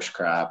of the horse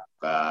crap,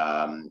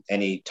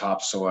 any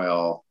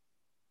topsoil,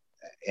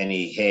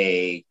 any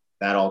hay,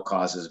 that all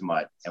causes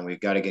mud. And we've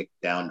got to get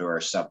down to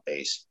our sub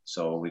base.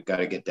 So we've got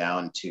to get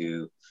down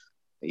to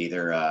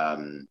either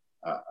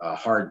a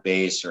hard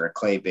base or a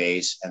clay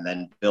base, and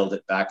then build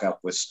it back up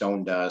with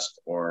stone dust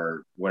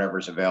or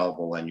whatever's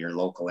available in your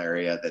local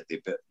area that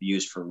they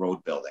use for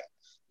road building.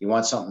 You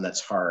want something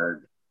that's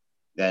hard,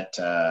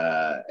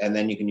 and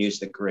then you can use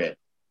the grid.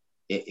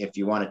 If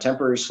you want a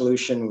temporary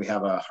solution, we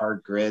have a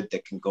hard grid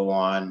that can go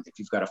on. If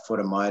you've got 1 foot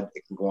of mud,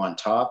 it can go on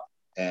top.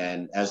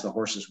 And as the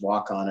horses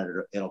walk on it,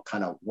 it'll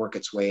kind of work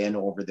its way in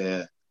over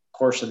the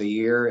course of the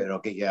year, it'll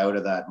get you out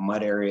of that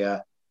mud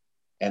area.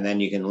 And then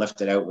you can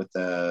lift it out with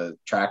the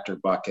tractor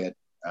bucket,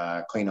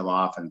 clean them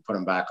off and put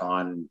them back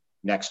on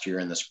next year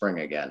in the spring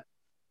again.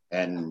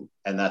 And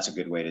that's a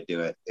good way to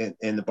do it.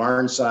 In the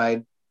barn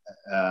side,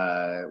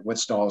 what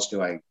stalls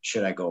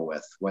should I go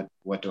with?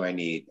 What do I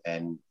need?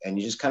 And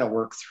you just kind of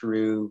work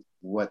through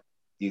what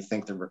you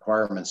think the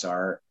requirements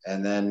are.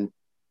 And then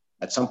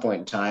at some point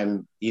in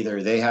time,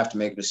 either they have to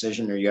make a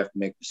decision or you have to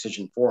make a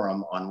decision for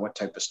them on what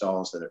type of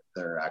stalls that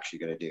they're actually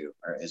going to do.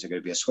 Or is it going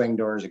to be a swing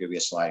door? Is it going to be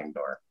a sliding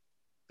door?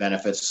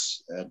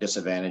 Benefits,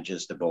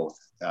 disadvantages to both.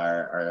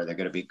 Are they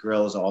going to be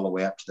grills all the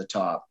way up to the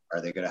top? Are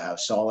they going to have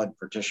solid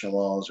partition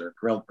walls or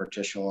grilled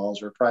partition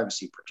walls or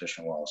privacy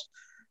partition walls?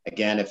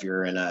 Again, if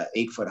you're in a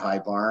 8-foot high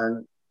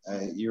barn,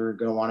 you're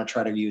going to want to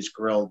try to use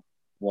grilled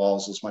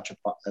walls as much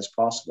as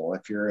possible.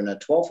 If you're in a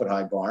 12-foot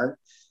high barn,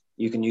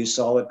 you can use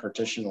solid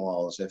partition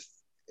walls.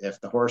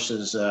 If the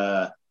horses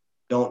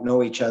don't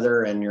know each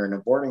other and you're in a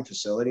boarding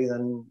facility,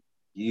 then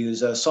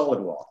use a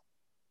solid wall.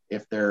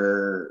 If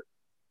the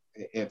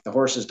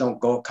horses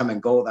don't come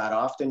and go that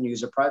often,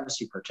 use a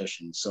privacy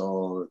partition.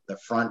 So the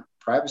front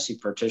privacy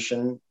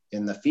partition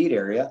in the feed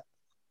area,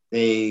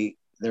 they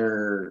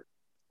can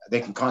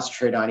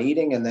concentrate on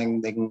eating, and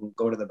then they can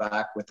go to the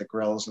back with the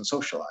grills and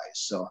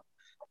socialize.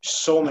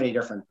 So many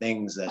different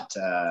things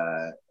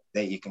that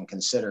you can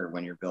consider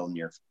when you're building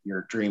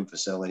your dream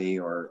facility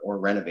or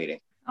renovating.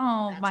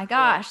 Oh my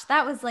gosh.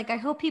 That was like, I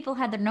hope people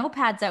had their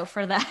notepads out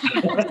for that.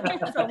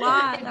 There's a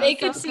lot. They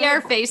could see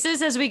our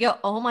faces as we go,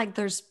 oh my,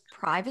 there's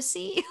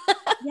privacy.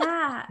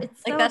 Yeah.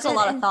 It's like, that's a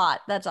lot of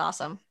thought. That's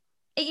awesome.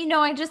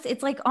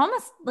 It's like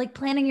almost like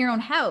planning your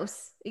own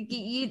house.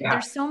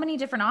 There's so many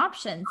different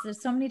options.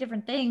 There's so many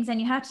different things. And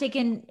you have to take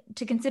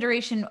into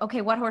consideration,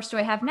 okay, what horse do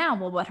I have now?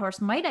 Well, what horse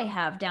might I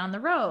have down the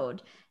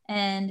road?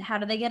 And how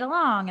do they get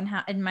along? And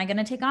how am I going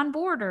to take on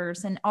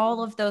boarders and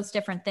all of those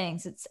different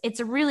things? It's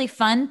a really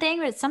fun thing,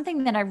 but it's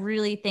something that I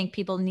really think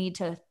people need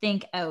to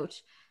think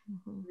out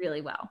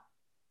really well.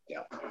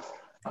 Yeah.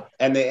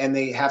 And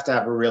they have to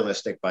have a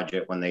realistic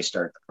budget when they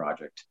start the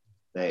project.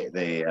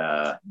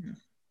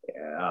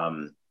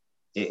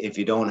 If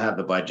you don't have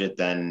the budget,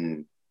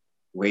 then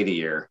wait a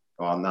year.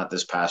 Well, not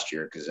this past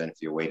year, because then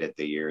if you waited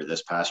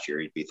this past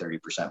year, you'd be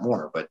 30%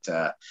 more. But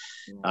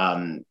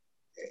have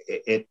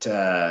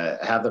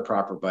the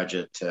proper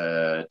budget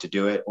to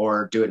do it,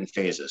 or do it in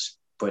phases.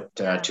 Put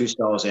 2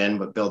 stalls in,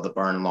 but build the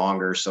barn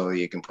longer so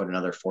you can put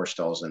another 4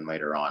 stalls in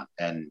later on,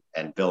 and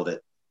build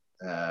it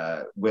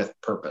with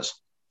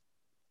purpose.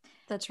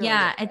 That's really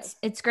good.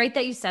 It's great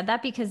that you said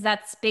that, because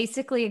that's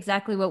basically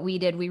exactly what we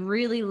did. We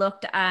really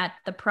looked at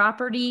the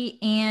property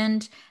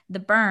and the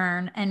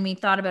burn, and we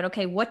thought about,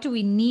 okay, what do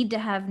we need to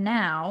have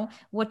now?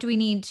 What do we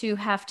need to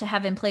have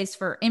in place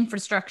for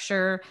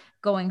infrastructure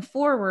going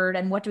forward?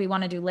 And what do we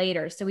want to do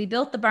later? So we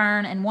built the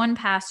barn and 1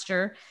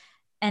 pasture,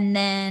 and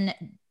then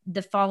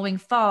the following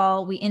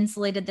fall, we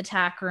insulated the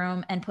tack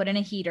room and put in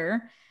a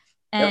heater.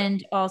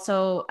 And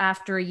also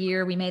after a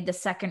year, we made the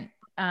second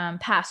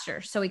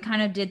pasture. So we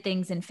kind of did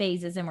things in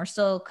phases, and we're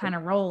still kind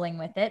of rolling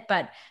with it,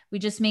 but we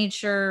just made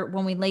sure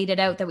when we laid it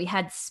out that we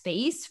had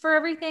space for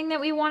everything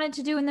that we wanted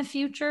to do in the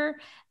future.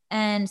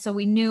 And so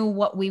we knew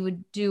what we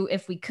would do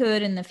if we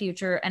could in the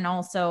future, and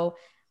also,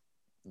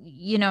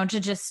 to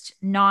just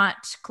not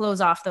close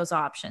off those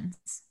options.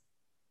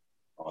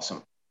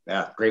 Awesome.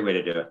 Yeah. Great way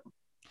to do it.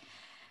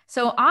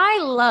 So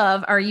I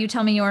love our You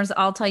Tell Me Yours,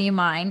 I'll Tell You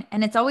Mine.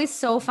 And it's always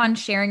so fun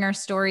sharing our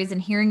stories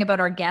and hearing about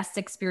our guests'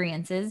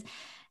 experiences.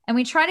 And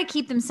we try to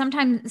keep them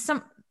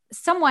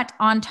somewhat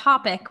on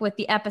topic with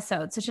the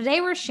episode. So today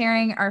we're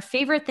sharing our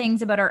favorite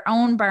things about our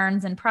own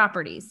barns and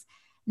properties.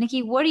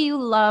 Nikki, what do you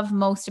love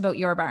most about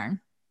your barn?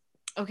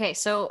 Okay,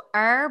 so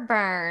our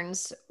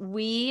barns,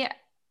 we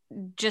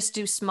just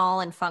do small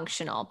and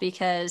functional,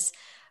 because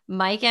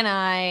Mike and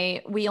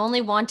I, we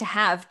only want to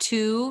have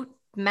 2,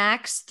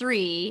 max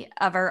 3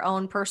 of our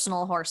own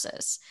personal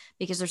horses,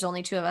 because there's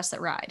only 2 of us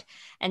that ride.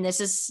 And this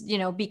is,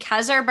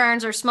 because our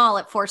barns are small,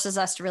 it forces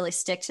us to really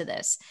stick to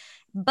this.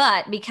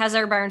 But because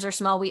our barns are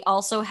small, we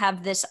also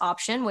have this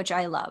option, which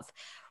I love.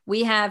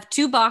 We have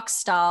 2 box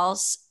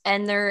stalls,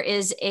 and there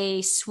is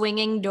a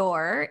swinging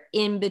door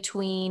in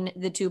between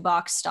the 2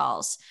 box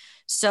stalls.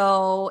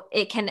 So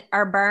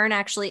our barn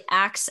actually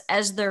acts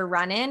as their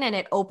run-in, and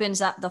it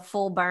opens up the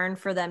full barn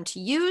for them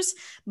to use.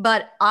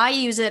 But I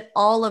use it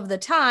all of the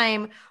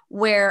time,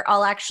 where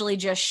I'll actually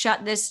just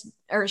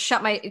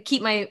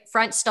keep my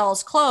front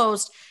stalls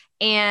closed,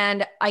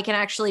 and I can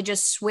actually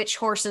just switch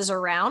horses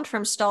around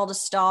from stall to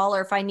stall.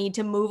 Or if I need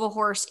to move a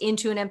horse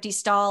into an empty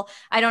stall,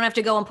 I don't have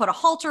to go and put a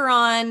halter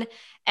on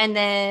and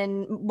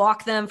then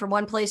walk them from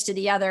one place to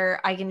the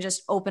other. I can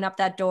just open up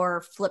that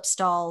door, flip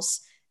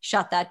stalls,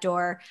 shut that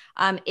door.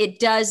 It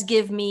does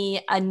give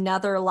me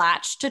another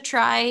latch to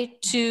try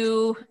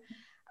to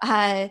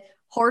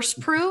horse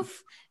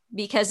proof,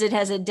 because it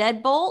has a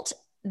deadbolt,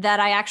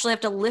 that I actually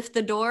have to lift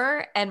the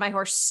door and my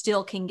horse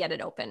still can get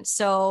it open.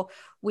 So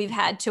we've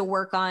had to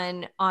work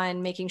on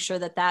making sure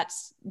that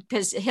that's,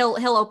 because he'll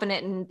open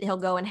it and he'll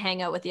go and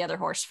hang out with the other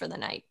horse for the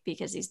night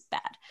because he's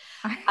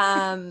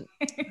bad.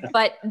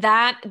 But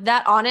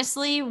that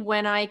honestly,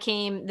 when I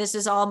came, this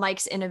is all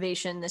Mike's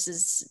innovation. This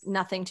is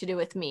nothing to do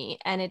with me.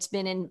 And it's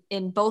been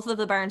in both of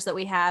the barns that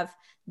we have.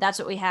 That's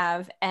what we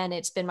have. And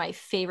it's been my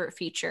favorite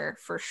feature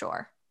for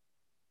sure.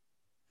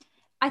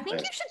 I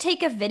think you should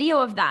take a video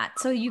of that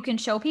so you can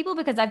show people,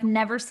 because I've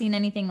never seen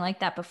anything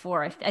like that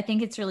before. I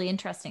think it's really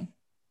interesting.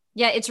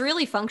 Yeah, it's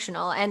really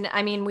functional. And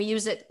I mean, we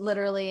use it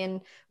literally,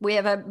 and we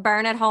have a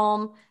barn at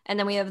home, and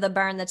then we have the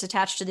barn that's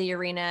attached to the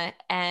arena,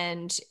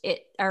 and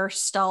our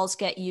stalls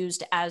get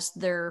used as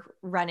they're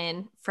run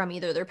in from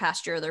either their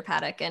pasture or their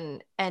paddock.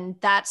 And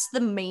that's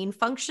the main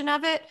function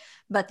of it.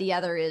 But the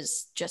other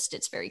is just,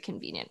 it's very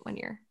convenient when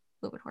you're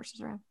moving horses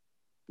around.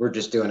 We're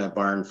just doing a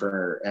barn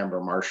for Amber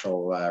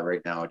Marshall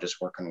right now,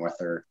 just working with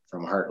her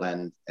from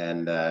Heartland,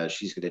 and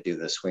she's going to do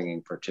the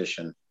swinging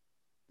partition,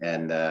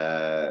 and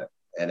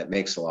it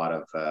makes a lot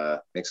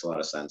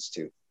of sense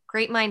too.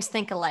 Great minds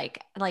think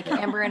alike. Like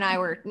Amber and I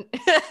were.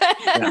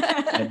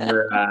 Yeah. And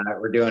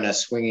we're doing a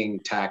swinging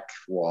tack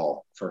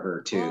wall for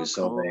her too, cool.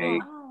 So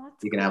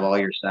you can have all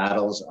your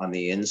saddles on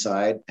the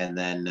inside, and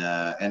then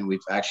and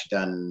we've actually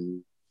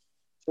done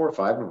 4 or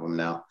 5 of them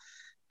now.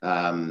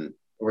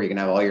 Where you can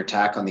have all your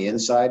tack on the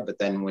inside, but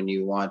then when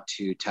you want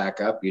to tack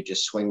up, you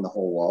just swing the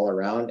whole wall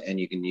around and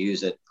you can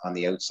use it on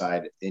the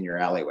outside in your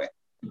alleyway.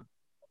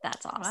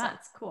 That's awesome.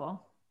 That's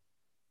cool.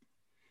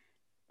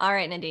 All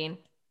right, Nadine.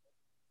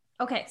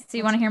 Okay, so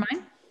you want to hear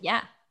mine?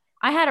 Yeah.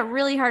 I had a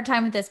really hard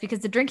time with this because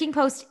the drinking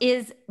post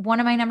is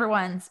one of my number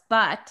ones,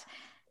 but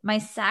my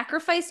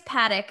sacrifice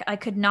paddock I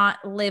could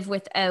not live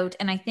without.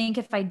 And I think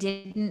if I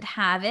didn't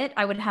have it,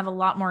 I would have a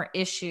lot more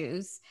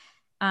issues.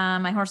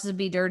 My horses would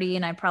be dirty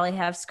and I'd probably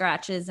have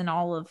scratches and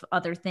all of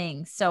other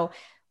things. So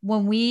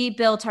when we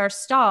built our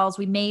stalls,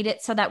 we made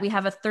it so that we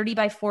have a 30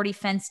 by 40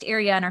 fenced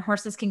area and our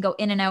horses can go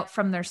in and out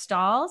from their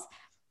stalls.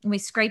 And we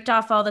scraped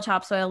off all the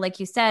topsoil, like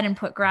you said, and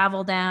put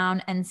gravel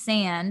down and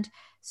sand.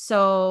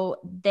 So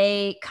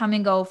they come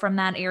and go from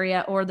that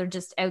area, or they're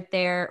just out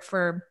there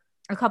for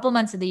a couple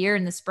months of the year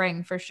in the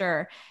spring for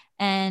sure.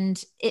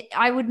 And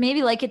I would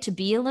maybe like it to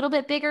be a little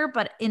bit bigger,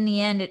 but in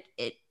the end,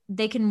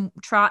 they can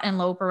trot and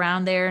lope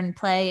around there and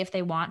play if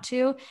they want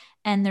to.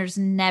 And there's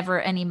never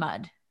any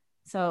mud.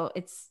 So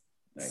it's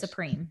nice.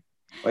 Supreme.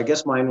 Well, I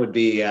guess mine would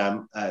be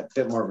a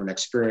bit more of an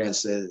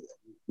experience.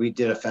 We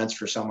did a fence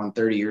for someone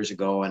 30 years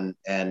ago.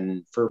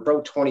 And for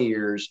about 20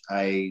 years,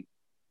 I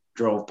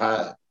drove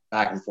back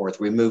and forth.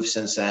 We moved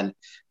since then,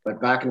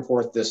 but back and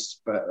forth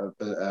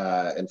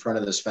in front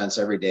of this fence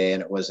every day.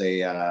 And it was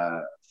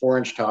a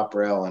 4-inch top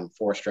rail and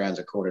 4 strands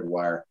of coated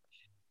wire.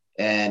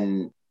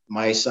 And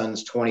my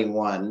son's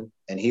 21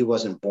 and he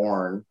wasn't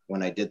born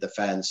when I did the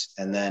fence.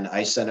 And then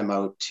I sent him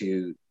out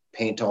to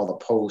paint all the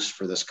posts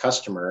for this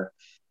customer,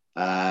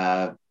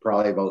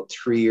 probably about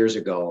 3 years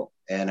ago.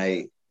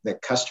 And the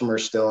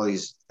customer's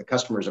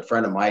a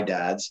friend of my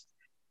dad's,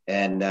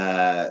 and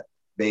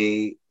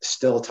they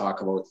still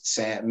talk about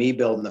me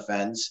building the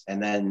fence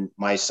and then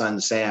my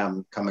son,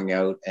 Sam, coming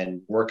out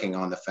and working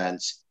on the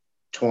fence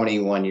 20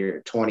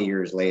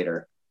 years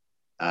later.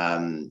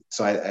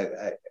 So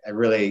I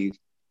really,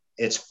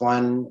 it's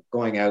fun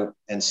going out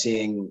and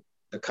seeing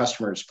the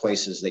customers'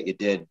 places that you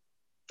did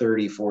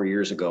 34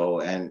 years ago.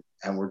 And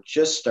we're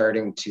just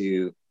starting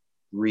to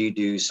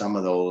redo some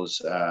of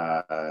those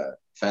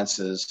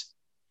fences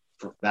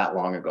for that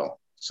long ago.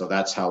 So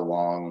that's how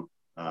long,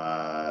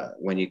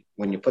 when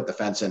you put the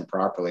fence in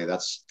properly,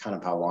 that's kind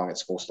of how long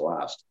it's supposed to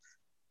last.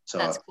 So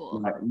that's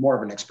cool. More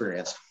of an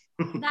experience.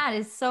 That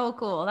is so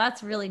cool.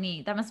 That's really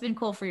neat. That must have been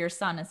cool for your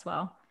son as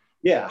well.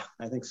 Yeah,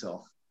 I think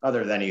so.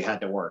 Other than he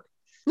had to work.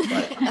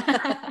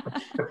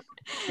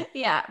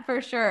 Yeah,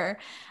 for sure.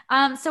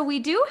 So we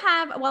do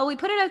have, we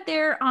put it out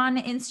there on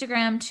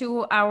Instagram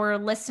to our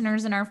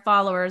listeners and our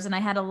followers, and I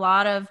had a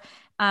lot of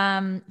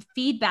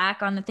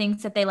feedback on the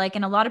things that they like.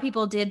 And a lot of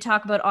people did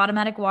talk about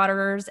automatic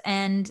waterers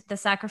and the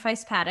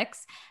sacrifice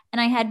paddocks.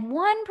 And I had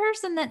one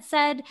person that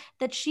said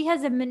that she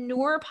has a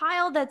manure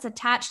pile that's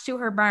attached to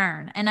her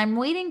barn. And I'm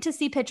waiting to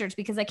see pictures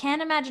because I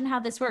can't imagine how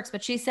this works.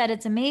 But she said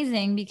it's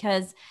amazing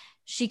because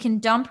she can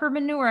dump her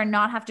manure and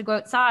not have to go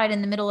outside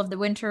in the middle of the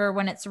winter or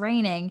when it's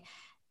raining.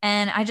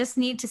 And I just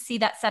need to see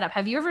that setup.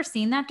 Have you ever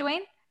seen that,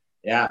 Dwayne?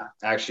 Yeah,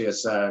 actually,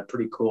 it's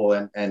pretty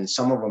cool. And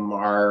some of them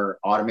are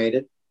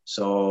automated.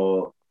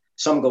 So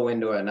some go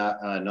into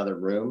another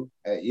room.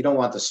 You don't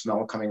want the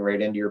smell coming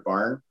right into your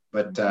barn.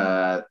 But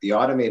the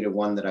automated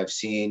one that I've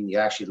seen, you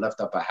actually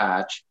lift up a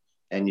hatch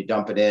and you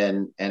dump it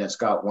in. And it's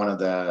got one of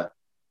the,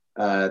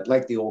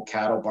 like the old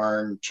cattle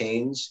barn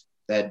chains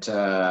that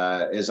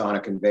is on a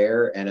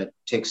conveyor, and it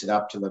takes it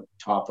up to the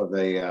top of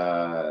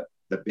the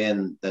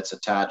bin that's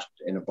attached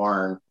in a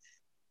barn,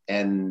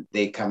 and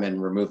they come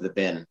and remove the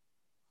bin.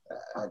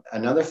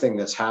 Another thing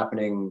that's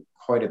happening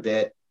quite a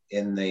bit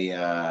in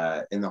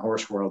the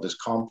horse world is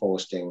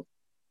composting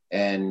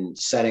and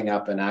setting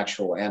up an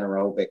actual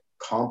anaerobic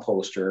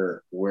composter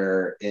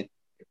where it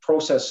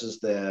processes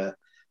the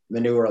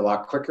manure a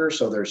lot quicker.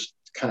 So there's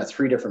kind of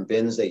 3 different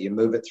bins that you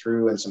move it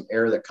through, and some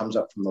air that comes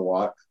up from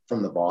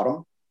the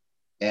bottom,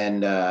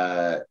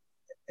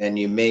 and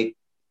you make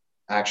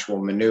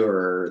actual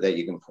manure that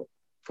you can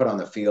put on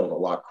the field a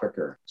lot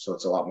quicker. So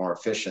it's a lot more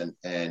efficient,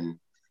 and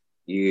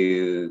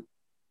you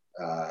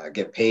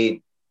get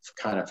paid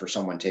kind of for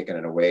someone taking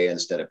it away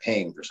instead of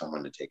paying for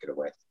someone to take it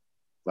away.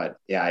 But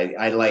yeah,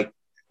 I like,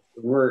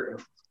 a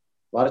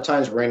lot of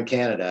times we're in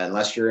Canada,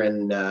 unless you're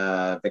in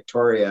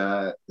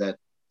Victoria, that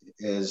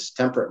is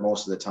temperate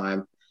most of the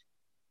time.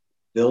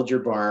 Build your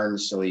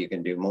barns so you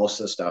can do most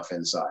of the stuff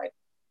inside,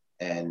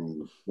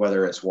 and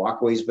whether it's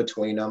walkways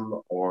between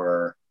them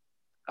or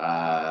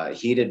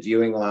heated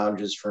viewing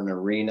lounges for an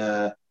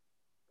arena,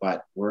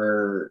 but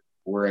we're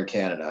in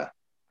Canada.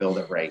 Build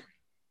it right.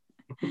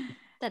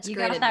 That's you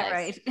great got that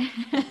advice.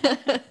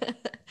 right.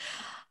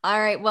 All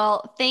right.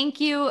 Well, thank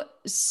you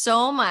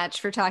so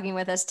much for talking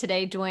with us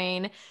today,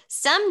 Dwayne.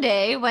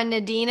 Someday when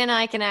Nadine and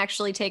I can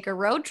actually take a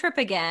road trip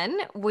again,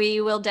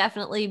 we will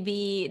definitely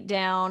be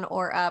down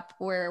or up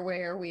where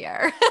we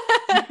are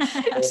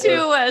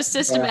to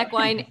System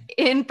Equine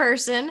in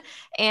person.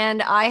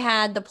 And I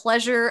had the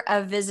pleasure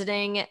of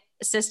visiting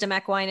System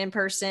Equine in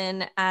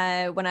person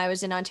when I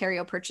was in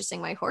Ontario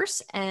purchasing my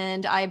horse,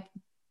 and I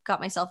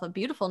got myself a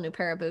beautiful new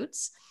pair of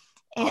boots.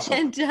 Awesome.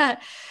 And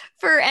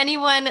for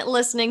anyone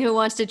listening who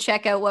wants to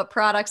check out what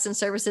products and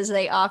services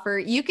they offer,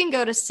 you can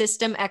go to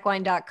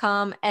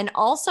systemequine.com and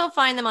also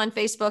find them on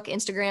Facebook,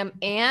 Instagram,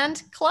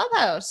 and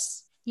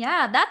Clubhouse.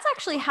 Yeah, that's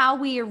actually how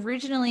we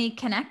originally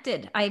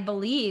connected, I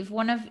believe.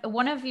 One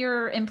of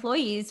your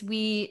employees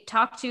we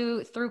talked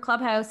to through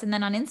Clubhouse and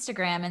then on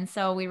Instagram. And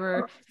so we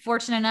were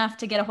fortunate enough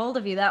to get a hold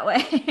of you that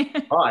way.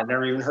 Oh, I've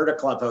never even heard of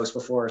Clubhouse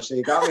before. So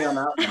you got me on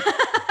that one.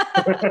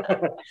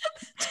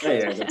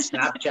 Yeah,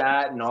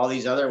 Snapchat and all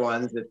these other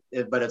ones,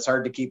 but it's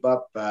hard to keep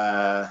up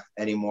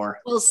anymore.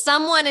 Well,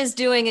 someone is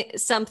doing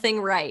something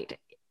right.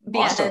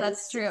 Awesome.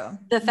 That's true.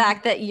 The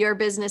fact that your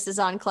business is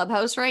on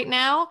Clubhouse right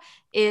now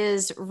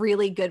is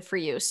really good for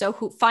you. So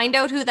find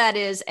out who that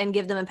is and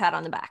give them a pat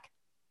on the back.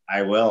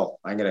 I will.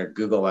 I'm going to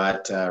Google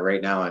that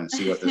right now and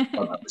see what this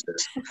Clubhouse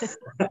is.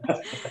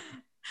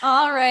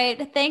 All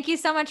right. Thank you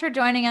so much for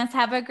joining us.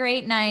 Have a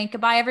great night.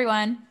 Goodbye,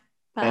 everyone.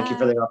 Bye. Thank you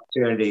for the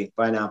opportunity.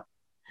 Bye now.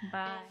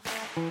 Bye.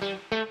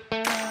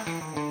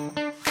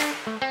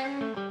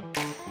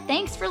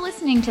 Thanks for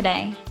listening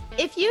today.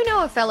 If you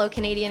know a fellow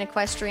Canadian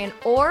equestrian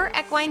or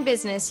equine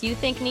business you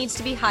think needs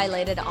to be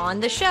highlighted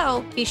on the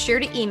show, be sure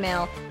to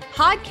email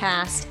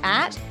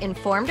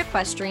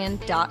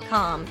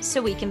podcast@informedequestrian.com so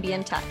we can be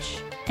in touch.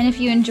 And if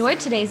you enjoyed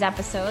today's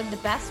episode, the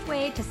best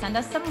way to send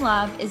us some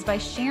love is by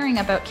sharing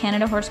about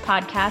Canada Horse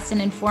Podcast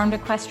and Informed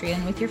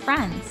Equestrian with your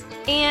friends.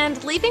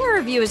 And leaving a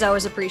review is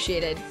always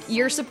appreciated.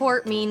 Your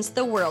support means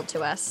the world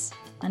to us.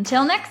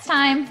 Until next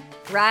time.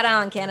 Right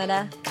on,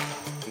 Canada.